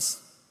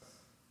Jesus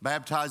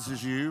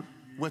baptizes you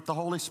with the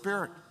Holy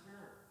Spirit.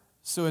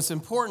 So it's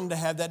important to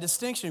have that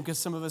distinction because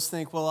some of us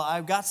think, well,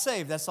 I've got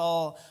saved. That's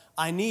all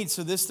I need,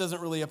 so this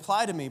doesn't really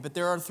apply to me. But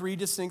there are three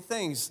distinct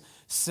things: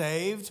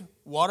 saved,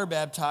 water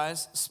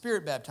baptized,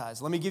 Spirit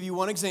baptized. Let me give you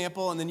one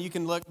example, and then you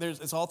can look.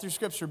 It's all through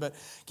Scripture, but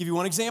give you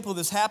one example of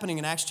this happening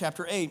in Acts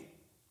chapter 8,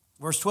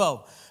 verse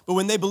 12. But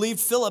when they believed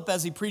Philip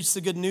as he preached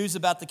the good news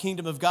about the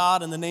kingdom of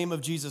God in the name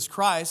of Jesus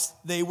Christ,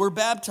 they were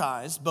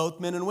baptized, both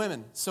men and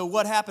women. So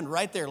what happened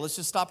right there? Let's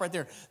just stop right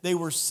there. They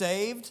were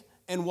saved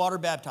and water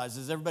baptized.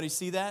 Does everybody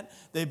see that?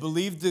 They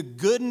believed the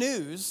good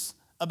news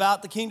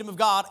about the kingdom of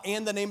God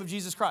and the name of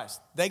Jesus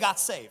Christ. They got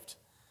saved.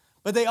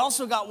 But they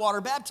also got water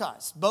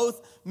baptized,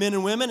 both men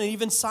and women, and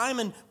even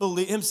Simon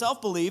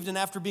himself believed, and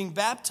after being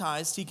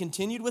baptized, he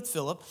continued with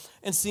Philip,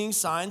 and seeing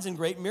signs and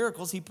great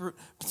miracles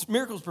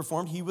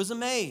performed, he was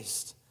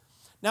amazed.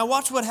 Now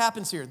watch what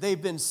happens here.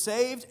 They've been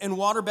saved and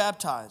water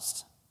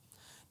baptized.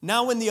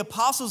 Now when the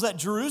apostles at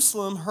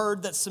Jerusalem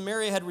heard that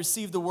Samaria had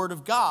received the word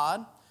of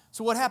God,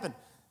 so what happened?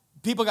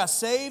 People got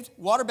saved,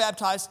 water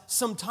baptized,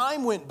 some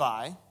time went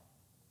by.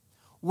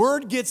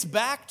 Word gets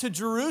back to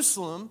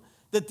Jerusalem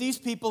that these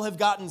people have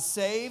gotten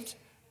saved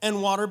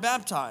and water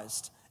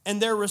baptized.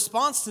 And their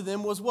response to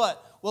them was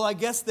what? Well, I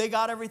guess they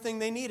got everything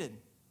they needed.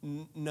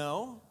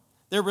 No.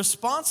 Their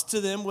response to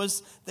them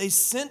was they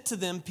sent to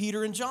them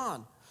Peter and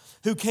John,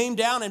 who came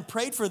down and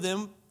prayed for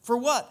them for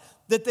what?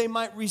 That they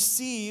might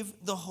receive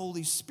the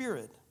Holy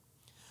Spirit.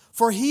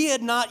 For he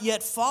had not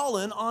yet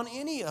fallen on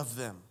any of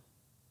them,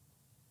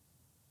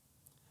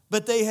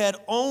 but they had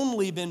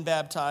only been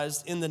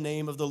baptized in the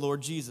name of the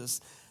Lord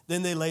Jesus.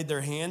 Then they laid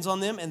their hands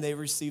on them and they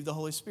received the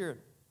Holy Spirit.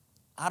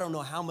 I don't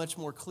know how much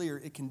more clear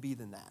it can be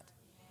than that.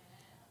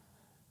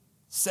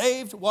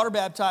 saved, water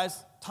baptized,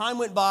 time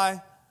went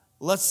by,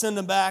 let's send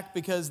them back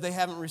because they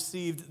haven't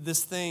received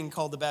this thing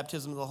called the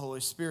baptism of the Holy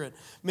Spirit.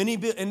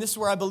 And this is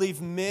where I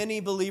believe many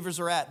believers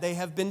are at. They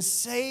have been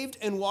saved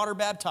and water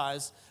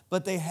baptized,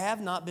 but they have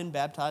not been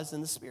baptized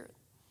in the Spirit.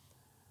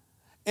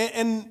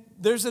 And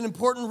there's an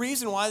important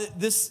reason why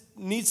this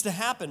needs to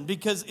happen,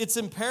 because it's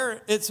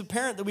apparent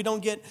that we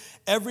don't get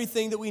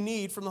everything that we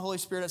need from the Holy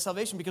Spirit at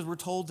salvation because we're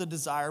told to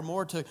desire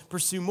more, to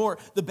pursue more.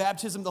 The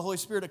baptism of the Holy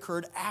Spirit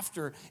occurred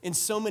after in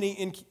so many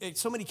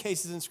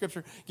cases in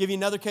Scripture. I'll give you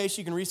another case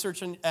you can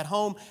research at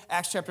home.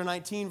 Acts chapter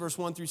 19, verse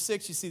 1 through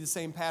 6. You see the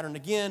same pattern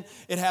again.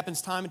 It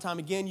happens time and time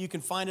again. You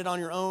can find it on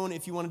your own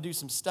if you want to do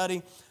some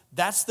study.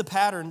 That's the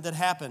pattern that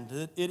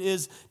happened. It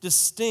is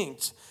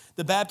distinct.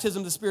 The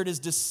baptism of the Spirit is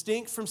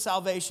distinct from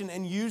salvation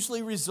and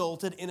usually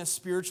resulted in a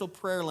spiritual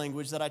prayer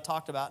language that I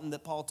talked about and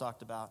that Paul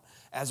talked about.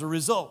 As a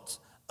result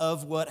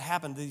of what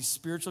happened, these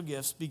spiritual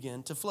gifts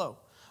begin to flow.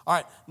 All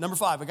right, number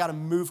 5. I got to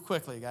move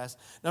quickly, guys.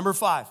 Number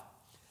 5.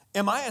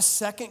 Am I a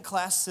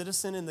second-class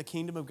citizen in the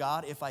kingdom of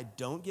God if I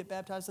don't get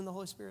baptized in the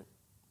Holy Spirit?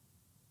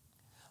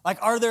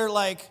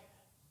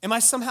 Am I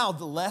somehow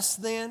less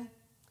than?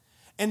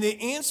 And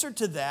the answer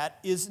to that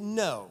is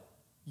no.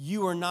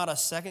 You are not a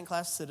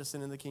second-class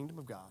citizen in the kingdom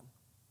of God.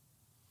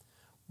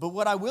 But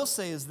what I will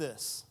say is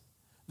this.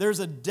 There's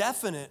a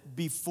definite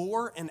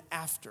before and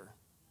after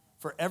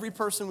for every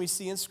person we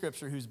see in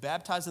Scripture who's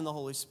baptized in the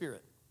Holy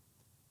Spirit.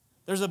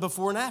 There's a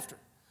before and after.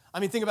 I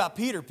mean, think about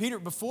Peter. Peter,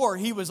 before,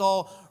 he was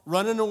all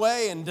running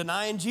away and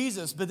denying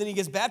Jesus, but then he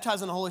gets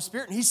baptized in the Holy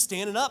Spirit, and he's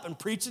standing up and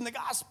preaching the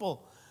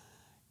gospel.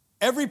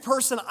 Every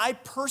person I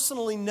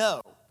personally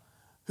know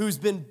who's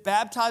been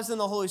baptized in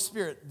the Holy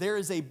Spirit, there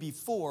is a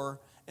before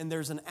and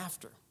there's an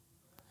after.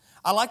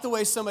 I like the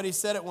way somebody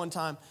said it one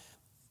time.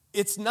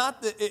 It's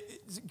not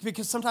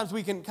because sometimes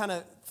we can kind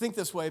of think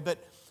this way, but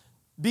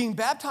being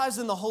baptized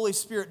in the Holy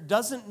Spirit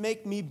doesn't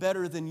make me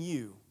better than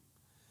you.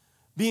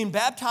 Being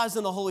baptized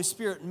in the Holy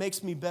Spirit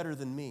makes me better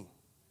than me.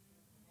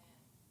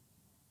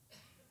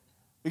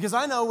 Because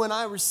I know when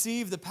I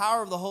receive the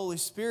power of the Holy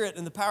Spirit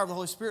and the power of the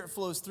Holy Spirit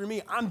flows through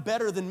me, I'm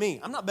better than me.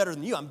 I'm not better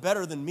than you, I'm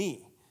better than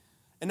me.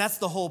 And that's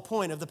the whole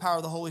point of the power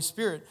of the Holy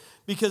Spirit,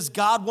 because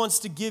God wants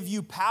to give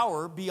you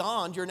power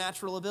beyond your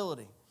natural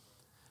ability.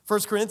 1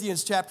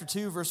 Corinthians chapter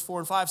 2, verse 4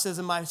 and 5 says,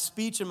 "And my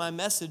speech and my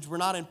message were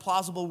not in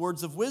plausible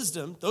words of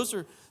wisdom." Those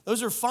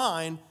are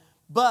fine,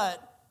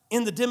 but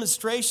in the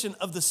demonstration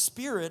of the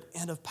Spirit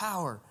and of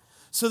power,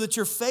 so that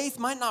your faith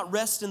might not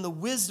rest in the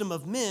wisdom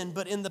of men,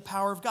 but in the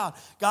power of God.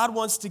 God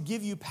wants to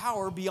give you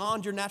power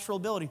beyond your natural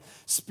ability.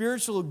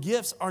 Spiritual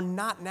gifts are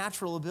not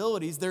natural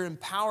abilities. They're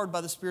empowered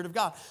by the Spirit of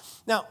God.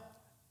 Now,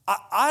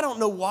 I don't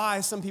know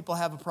why some people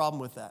have a problem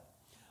with that.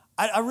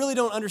 I really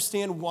don't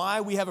understand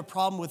why we have a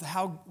problem with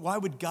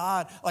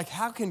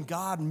how can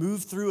God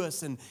move through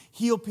us and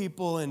heal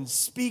people and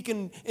speak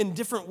in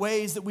different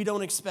ways that we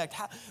don't expect?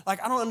 I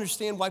don't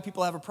understand why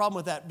people have a problem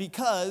with that,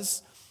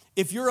 because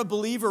if you're a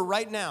believer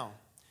right now,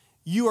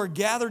 you are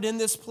gathered in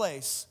this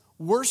place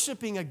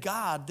worshiping a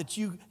God that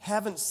you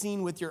haven't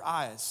seen with your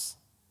eyes,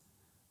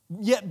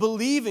 yet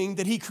believing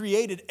that He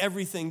created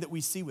everything that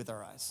we see with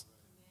our eyes.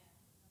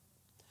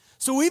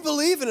 So we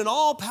believe in an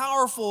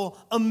all-powerful,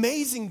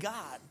 amazing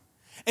God.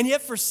 And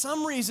yet for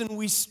some reason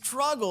we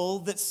struggle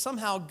that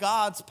somehow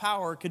God's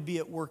power could be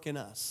at work in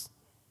us.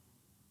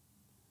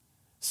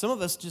 Some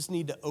of us just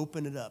need to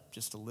open it up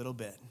just a little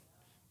bit,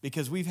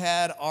 because we've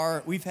had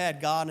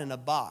God in a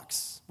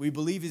box. We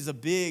believe He's a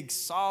big,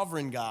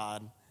 sovereign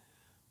God,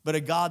 but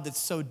a God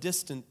that's so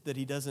distant that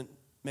He doesn't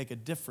make a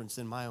difference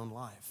in my own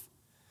life.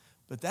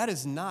 But that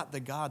is not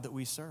the God that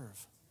we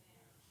serve.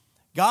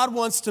 God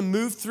wants to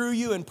move through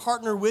you and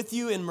partner with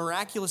you in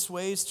miraculous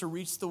ways to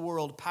reach the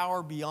world,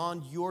 power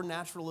beyond your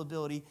natural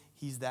ability.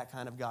 He's that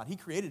kind of God. He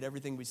created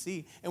everything we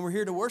see, and we're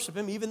here to worship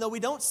Him even though we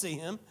don't see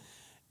Him,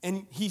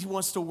 and He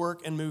wants to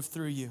work and move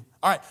through you.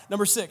 All right,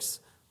 number 6.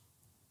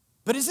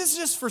 But is this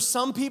just for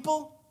some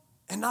people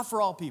and not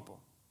for all people?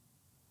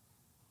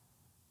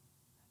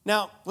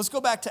 Now, let's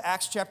go back to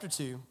Acts chapter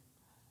 2.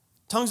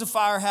 Tongues of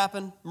fire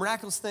happen,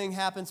 miraculous thing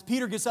happens.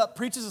 Peter gets up,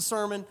 preaches a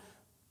sermon.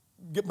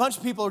 A bunch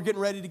of people are getting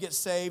ready to get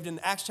saved in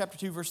Acts chapter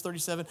 2, verse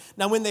 37.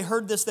 Now, when they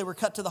heard this, they were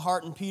cut to the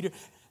heart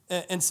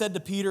and said to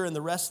Peter and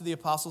the rest of the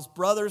apostles,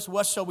 "Brothers,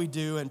 what shall we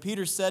do?" And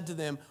Peter said to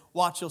them,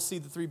 watch, you'll see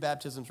the 3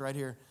 baptisms right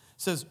here.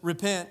 It says,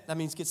 repent, that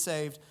means get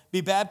saved. Be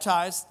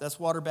baptized, that's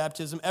water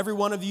baptism. Every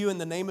one of you in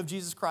the name of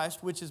Jesus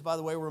Christ, which is, by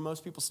the way, where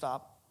most people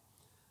stop.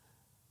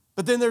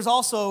 But then there's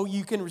also,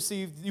 you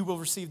will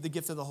receive the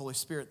gift of the Holy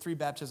Spirit. 3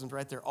 baptisms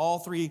right there. All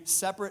 3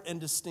 separate and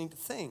distinct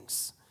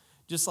things,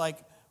 just like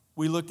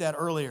we looked at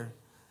earlier.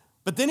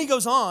 But then he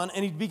goes on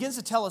and he begins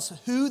to tell us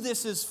who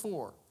this is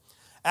for.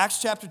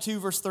 Acts chapter 2,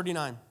 verse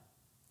 39.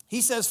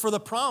 He says, for the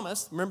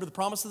promise, remember the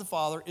promise of the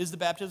Father is the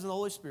baptism of the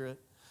Holy Spirit.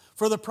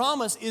 For the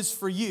promise is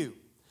for you.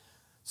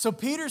 So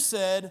Peter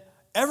said,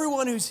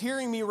 everyone who's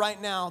hearing me right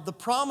now, the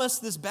promise,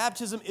 this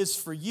baptism is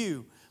for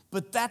you.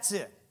 But that's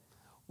it.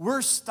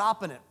 we're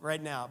stopping it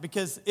right now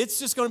because it's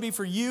just going to be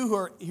for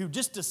you who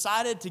just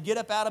decided to get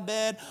up out of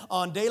bed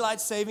on daylight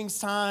savings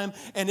time,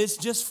 and it's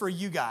just for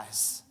you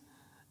guys.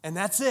 And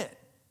that's it.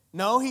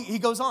 No, he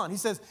goes on. He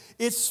says,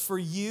 it's for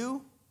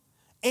you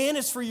and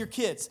it's for your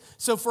kids.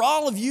 So for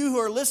all of you who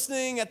are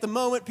listening at the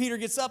moment, Peter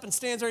gets up and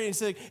stands ready and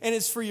says, and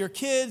it's for your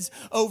kids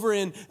over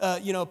in,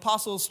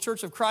 Apostles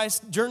Church of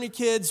Christ, Journey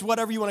Kids,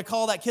 whatever you want to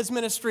call that kids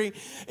ministry.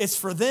 It's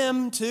for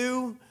them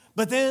too.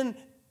 But then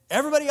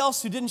everybody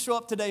else who didn't show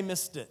up today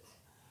missed it.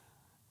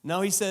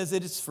 No, he says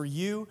it is for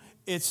you,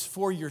 it's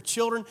for your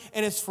children,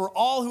 and it's for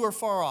all who are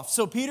far off.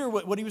 So Peter,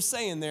 what he was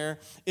saying there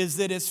is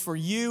that it's for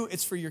you,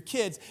 it's for your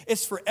kids,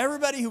 it's for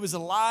everybody who was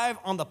alive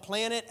on the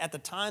planet at the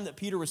time that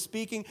Peter was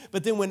speaking.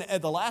 But then when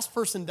the last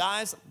person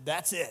dies,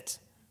 that's it.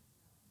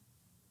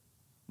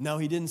 No,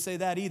 he didn't say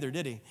that either,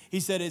 did he? He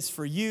said it's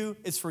for you,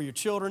 it's for your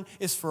children,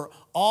 it's for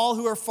all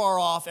who are far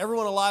off,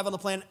 everyone alive on the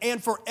planet,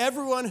 and for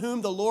everyone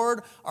whom the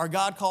Lord our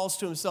God calls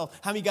to himself.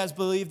 How many of you guys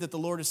believe that the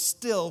Lord is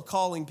still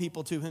calling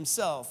people to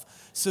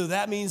himself? So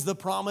that means the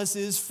promise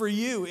is for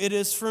you. It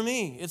is for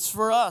me. It's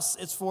for us.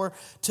 It's for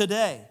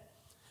today.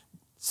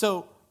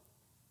 So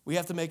we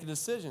have to make a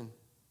decision.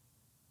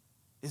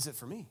 Is it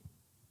for me?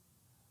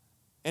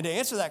 And to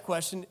answer that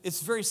question,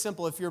 it's very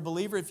simple. If you're a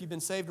believer, if you've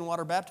been saved and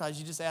water baptized,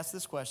 you just ask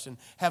this question: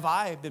 have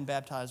I been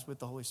baptized with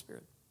the Holy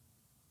Spirit?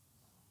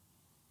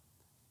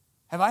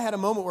 Have I had a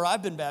moment where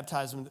I've been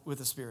baptized with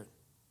the Spirit?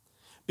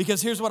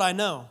 Because here's what I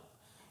know.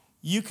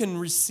 You can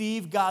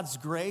receive God's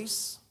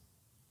grace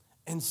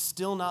and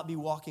still not be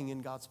walking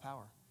in God's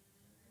power.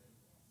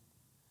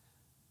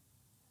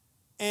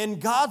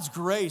 And God's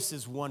grace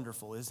is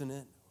wonderful, isn't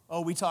it? Oh,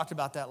 we talked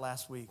about that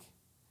last week.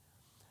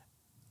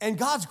 And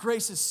God's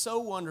grace is so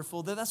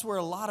wonderful that that's where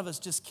a lot of us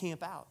just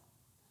camp out.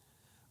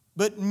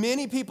 But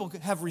many people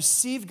have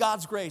received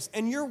God's grace,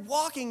 and you're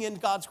walking in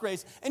God's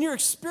grace, and you're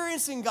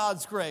experiencing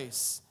God's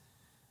grace.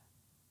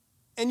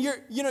 And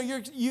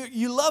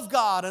you love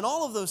God and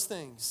all of those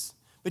things.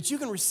 But you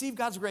can receive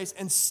God's grace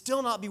and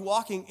still not be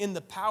walking in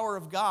the power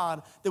of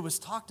God that was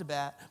talked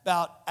about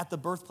at the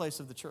birthplace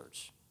of the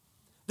church.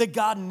 That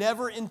God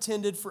never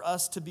intended for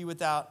us to be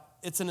without.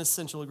 It's an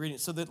essential ingredient.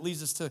 So that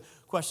leads us to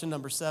question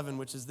number 7,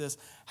 which is this: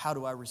 how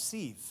do I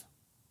receive?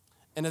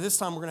 And at this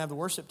time, we're going to have the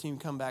worship team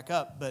come back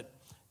up, but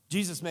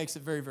Jesus makes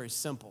it very, very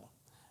simple.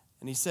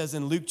 And he says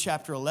in Luke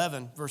chapter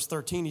 11, verse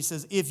 13, he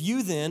says, if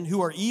you then,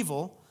 who are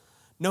evil,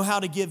 know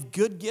how to give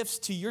good gifts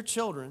to your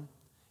children.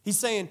 He's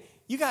saying,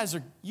 you guys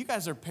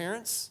are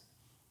parents.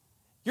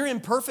 You're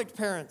imperfect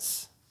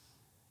parents.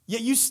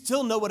 Yet you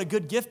still know what a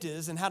good gift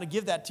is and how to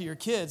give that to your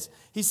kids.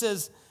 He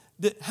says,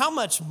 that how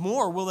much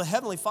more will the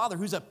Heavenly Father,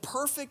 who's a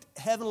perfect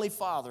Heavenly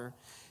Father,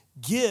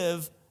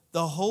 give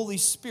the Holy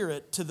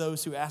Spirit to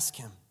those who ask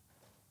him?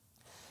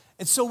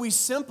 And so we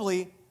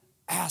simply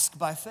ask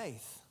by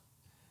faith.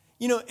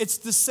 It's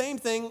the same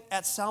thing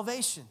at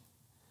salvation.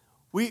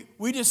 We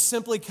just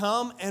simply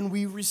come and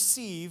we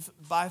receive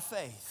by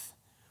faith.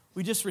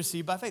 We just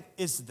receive by faith.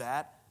 It's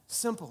that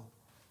simple.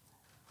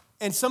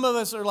 And some of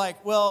us are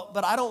like, well,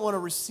 but I don't want to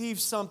receive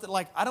something,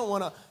 like I don't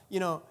want to,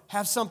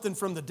 have something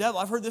from the devil.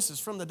 I've heard this is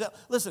from the devil.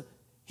 Listen,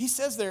 he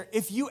says there,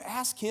 if you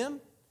ask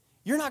him,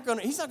 he's not going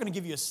to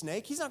give you a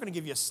snake. He's not going to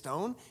give you a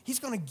stone. He's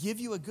going to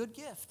give you a good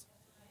gift.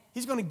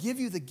 He's going to give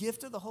you the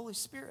gift of the Holy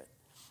Spirit.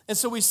 And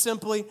so we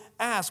simply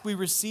ask. We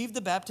receive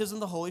the baptism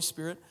of the Holy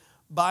Spirit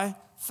by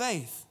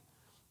faith.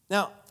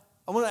 Now,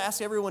 I want to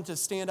ask everyone to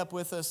stand up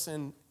with us,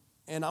 and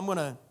I'm going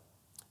to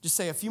just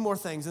say a few more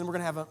things, and then we're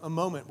going to have a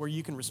moment where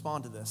you can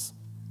respond to this.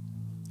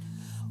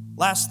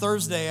 Last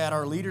Thursday at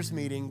our leaders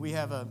meeting, we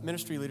have a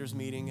ministry leaders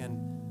meeting,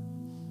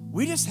 and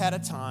we just had a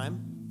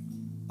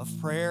time of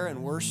prayer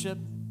and worship.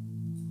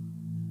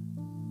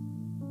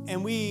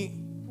 And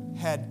we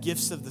had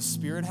gifts of the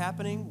Spirit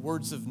happening,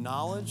 words of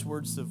knowledge,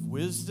 words of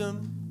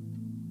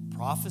wisdom,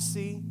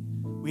 prophecy.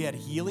 We had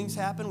healings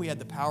happen. We had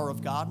the power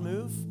of God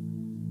move.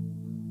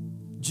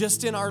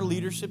 Just in our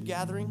leadership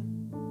gathering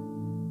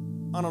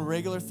on a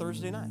regular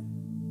Thursday night.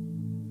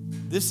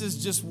 This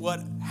is just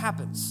what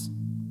happens.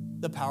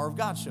 The power of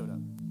God showed up.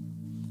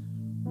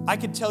 I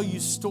could tell you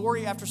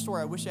story after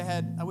story. I wish I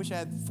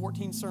had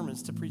 14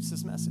 sermons to preach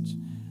this message.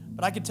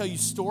 But I could tell you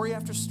story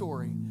after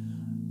story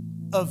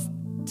of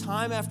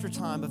time after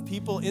time of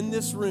people in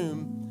this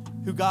room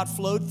who God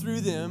flowed through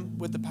them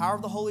with the power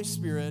of the Holy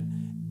Spirit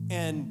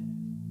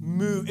and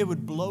move. It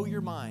would blow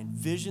your mind.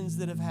 Visions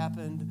that have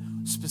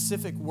happened,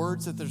 specific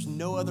words that there's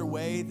no other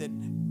way that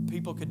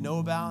people could know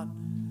about.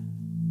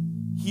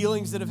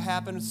 Healings that have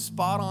happened,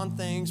 spot on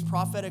things,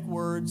 prophetic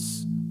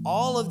words,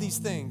 all of these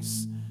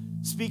things,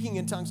 speaking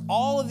in tongues,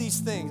 all of these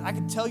things. I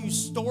could tell you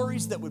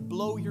stories that would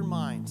blow your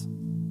mind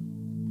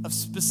of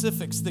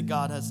specifics that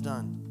God has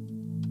done.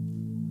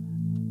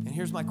 And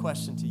here's my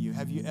question to you.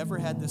 Have you ever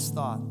had this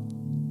thought?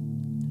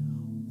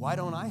 Why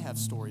don't I have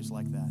stories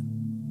like that?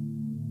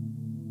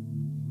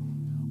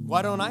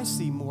 Why don't I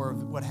see more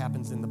of what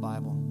happens in the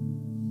Bible?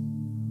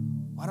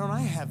 Why don't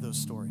I have those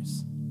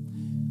stories?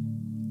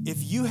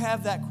 If you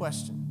have that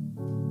question,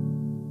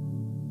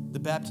 the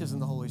baptism of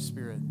the Holy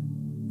Spirit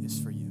is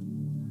for you.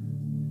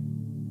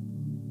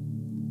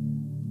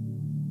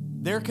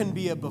 there can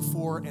be a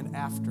before and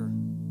after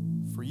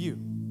for you.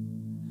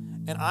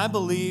 And I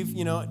believe,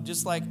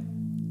 just like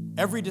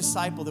every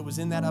disciple that was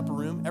in that upper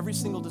room, every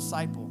single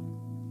disciple,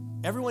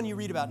 everyone you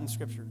read about in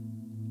Scripture,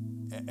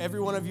 every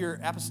one of your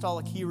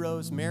apostolic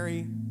heroes,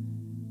 Mary,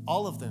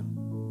 all of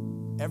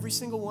them, every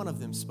single one of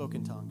them spoke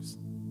in tongues.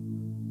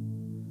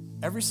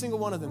 Every single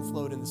one of them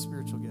flowed in the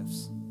spiritual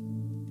gifts.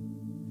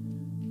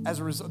 As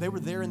a result, they were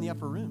there in the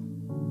upper room.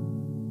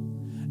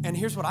 And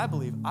here's what I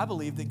believe. I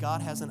believe that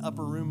God has an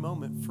upper room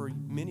moment for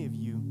many of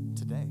you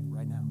today,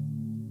 right now.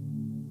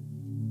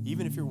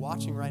 Even if you're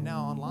watching right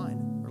now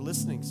online or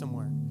listening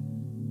somewhere,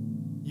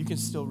 you can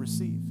still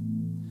receive.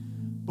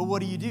 But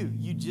what do?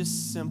 You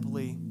just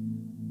simply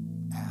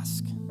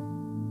ask.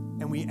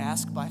 And we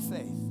ask by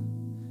faith.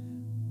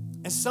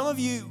 And some of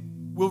you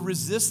will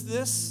resist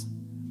this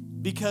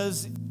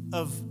because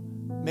of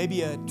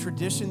maybe a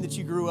tradition that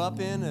you grew up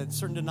in, a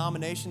certain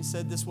denomination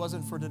said this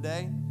wasn't for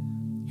today.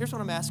 Here's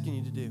what I'm asking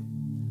you to do.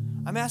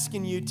 I'm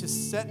asking you to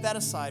set that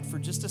aside for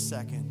just a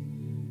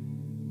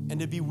second and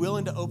to be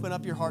willing to open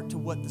up your heart to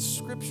what the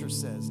Scripture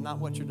says, not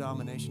what your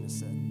denomination has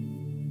said.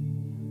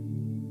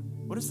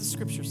 What does the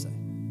Scripture say?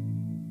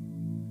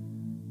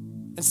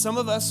 And some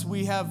of us,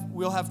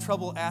 we'll have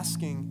trouble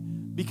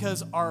asking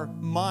because our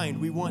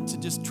mind, we want to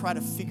just try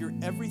to figure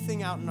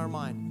everything out in our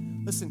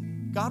mind.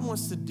 Listen, God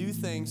wants to do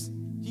things.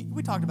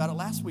 We talked about it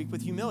last week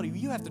with humility.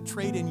 You have to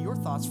trade in your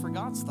thoughts for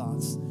God's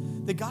thoughts.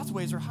 That God's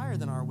ways are higher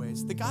than our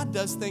ways. That God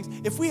does things.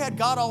 If we had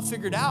God all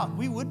figured out,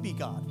 we would be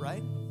God,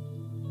 right?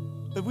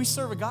 But we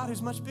serve a God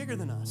who's much bigger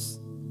than us.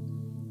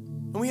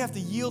 And we have to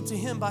yield to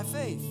Him by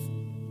faith.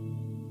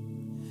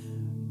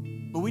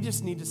 But we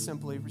just need to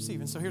simply receive.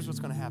 And so here's what's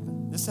going to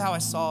happen. This is how I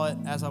saw it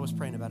as I was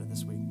praying about it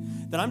this week.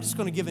 That I'm just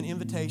going to give an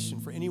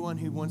invitation for anyone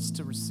who wants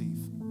to receive.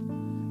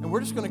 And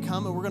we're just going to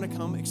come, and we're going to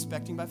come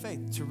expecting by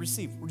faith to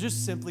receive. We're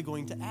just simply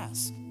going to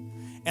ask.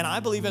 And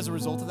I believe as a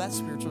result of that,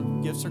 spiritual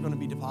gifts are going to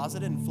be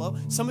deposited and flow.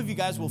 Some of you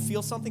guys will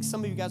feel something.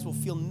 Some of you guys will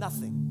feel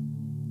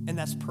nothing. And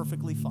that's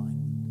perfectly fine.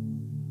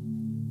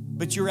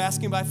 But you're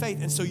asking by faith,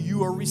 and so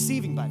you are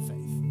receiving by faith.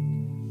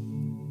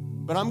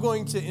 But I'm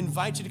going to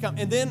invite you to come.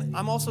 And then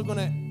I'm also going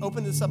to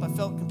open this up. I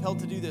felt compelled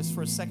to do this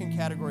for a second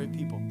category of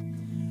people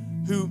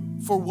who,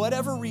 for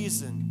whatever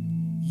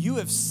reason, you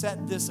have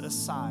set this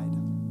aside.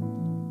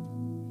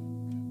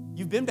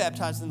 You've been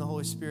baptized in the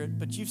Holy Spirit,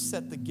 but you've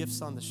set the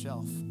gifts on the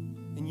shelf.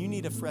 And you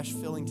need a fresh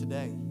filling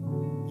today.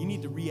 You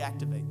need to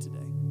reactivate today.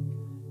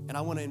 And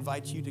I want to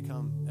invite you to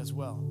come as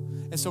well.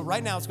 And so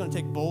right now it's going to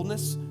take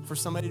boldness for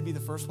somebody to be the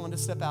first one to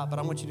step out. But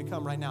I want you to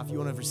come right now. If you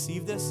want to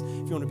receive this, if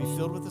you want to be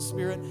filled with the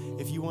Spirit,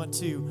 if you want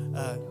to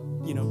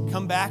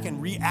come back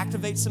and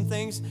reactivate some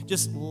things,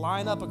 just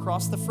line up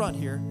across the front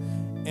here.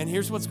 And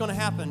here's what's going to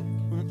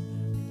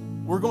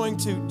happen. We're going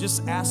to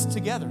just ask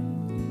together.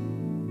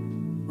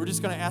 We're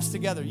just going to ask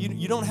together.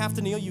 You don't have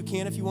to kneel. You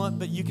can if you want,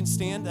 but you can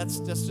stand. That's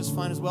just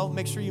fine as well.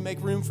 Make sure you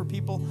make room for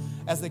people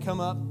as they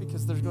come up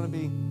because we're going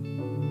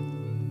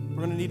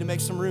to need to make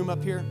some room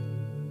up here.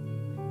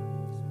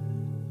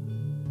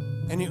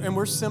 And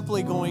we're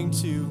simply going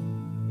to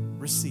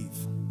receive.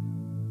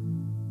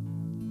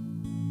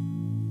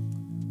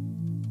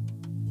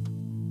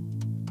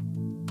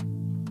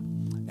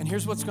 And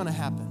here's what's going to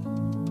happen.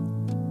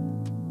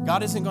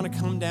 God isn't going to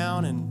come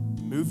down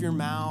and move your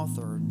mouth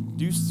or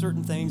do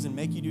certain things and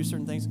make you do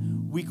certain things.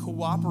 We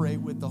cooperate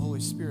with the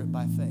Holy Spirit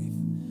by faith.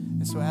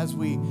 And so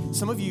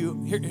some of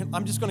you, here,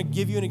 I'm just going to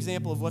give you an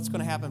example of what's going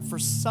to happen. For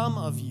some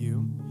of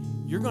you,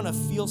 you're going to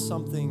feel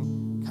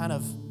something kind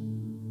of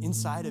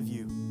inside of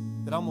you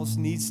that almost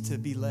needs to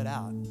be let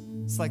out.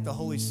 It's like the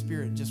Holy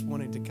Spirit just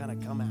wanting to kind of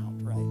come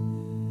out, right?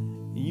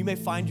 And you may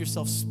find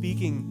yourself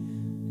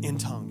speaking in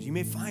tongues. You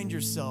may find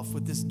yourself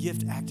with this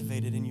gift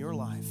activated in your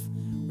life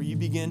where you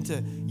begin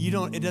to,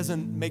 it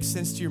doesn't make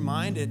sense to your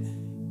mind.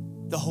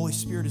 The Holy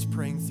Spirit is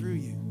praying through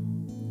you.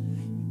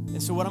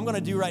 And so what I'm going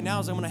to do right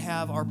now is I'm going to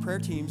have our prayer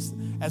teams,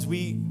 as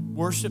we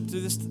worship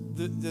through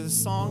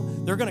this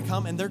song, they're going to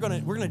come and we're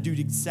going to do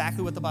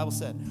exactly what the Bible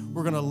said.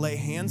 We're going to lay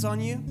hands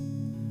on you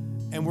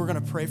and we're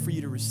going to pray for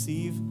you to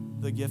receive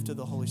the gift of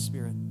the Holy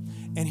Spirit.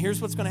 And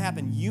here's what's going to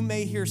happen. You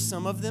may hear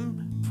some of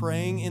them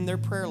praying in their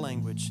prayer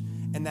language,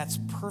 and that's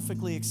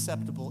perfectly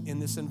acceptable in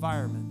this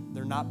environment.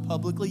 They're not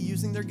publicly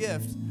using their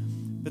gift,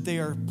 but they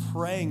are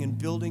praying and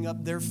building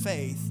up their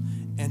faith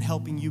and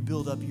helping you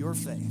build up your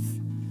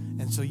faith.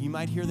 And so you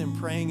might hear them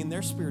praying in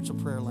their spiritual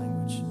prayer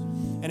language.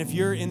 And if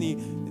you're in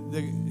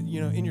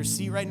in your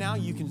seat right now,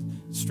 you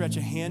can stretch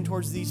a hand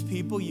towards these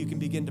people. You can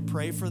begin to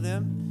pray for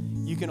them.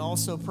 You can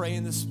also pray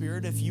in the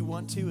Spirit if you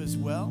want to as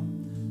well.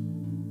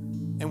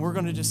 And we're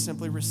going to just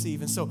simply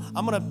receive. And so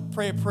I'm going to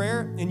pray a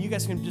prayer, and you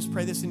guys can just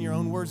pray this in your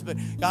own words. But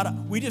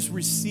God, we just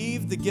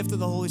receive the gift of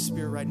the Holy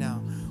Spirit right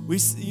now.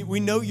 We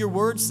know your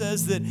word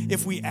says that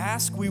if we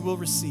ask, we will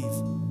receive.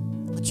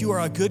 that you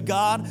are a good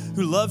God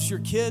who loves your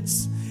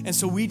kids. And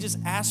so we just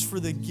ask for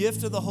the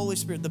gift of the Holy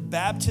Spirit, the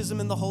baptism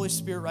in the Holy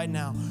Spirit right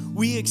now.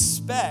 We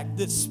expect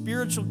that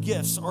spiritual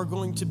gifts are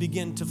going to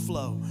begin to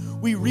flow.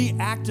 We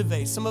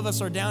reactivate. Some of us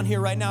are down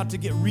here right now to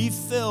get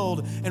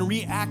refilled and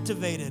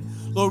reactivated.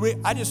 Lord,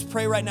 I just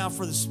pray right now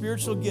for the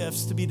spiritual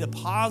gifts to be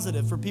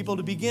deposited, for people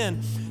to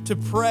begin to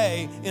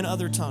pray in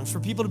other tongues, for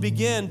people to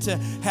begin to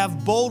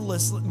have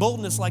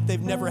boldness like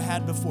they've never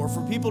had before,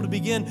 for people to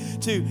begin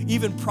to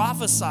even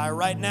prophesy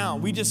right now.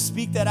 We just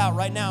speak that out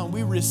right now, and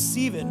we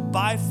receive it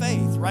by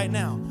faith right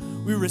now.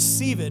 We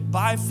receive it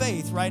by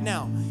faith right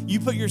now. You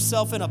put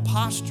yourself in a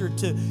posture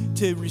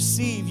to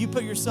receive. You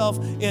put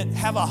yourself in,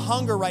 have a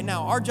hunger right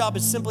now. Our job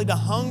is simply to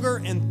hunger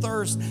and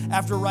thirst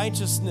after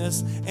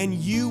righteousness, and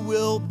you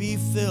will be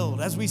filled.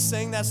 As we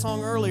sang that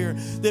song earlier,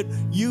 that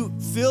you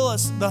fill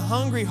us, the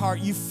hungry heart,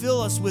 you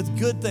fill us with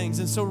good things.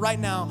 And so right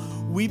now,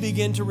 we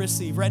begin to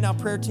receive. Right now,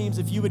 prayer teams,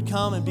 if you would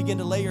come and begin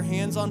to lay your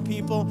hands on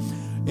people.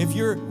 If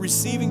you're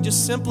receiving,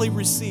 just simply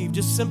receive.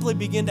 Just simply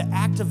begin to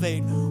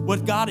activate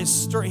what God is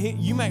stirring.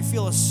 You might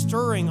feel a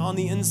stirring on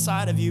the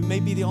inside of you.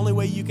 Maybe the only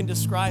way you can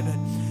describe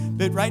it.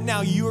 But right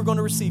now, you are going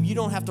to receive. You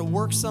don't have to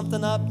work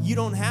something up. You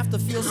don't have to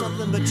feel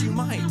something, but you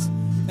might.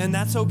 And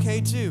that's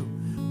okay too.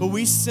 But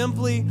we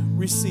simply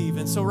receive.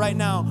 And so right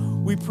now,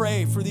 we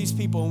pray for these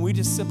people, and we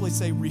just simply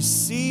say,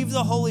 receive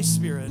the Holy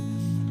Spirit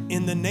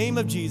in the name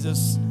of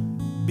Jesus.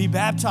 Be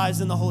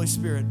baptized in the Holy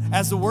Spirit.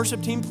 As the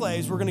worship team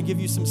plays, we're going to give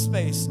you some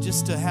space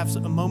just to have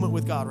a moment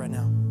with God right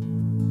now.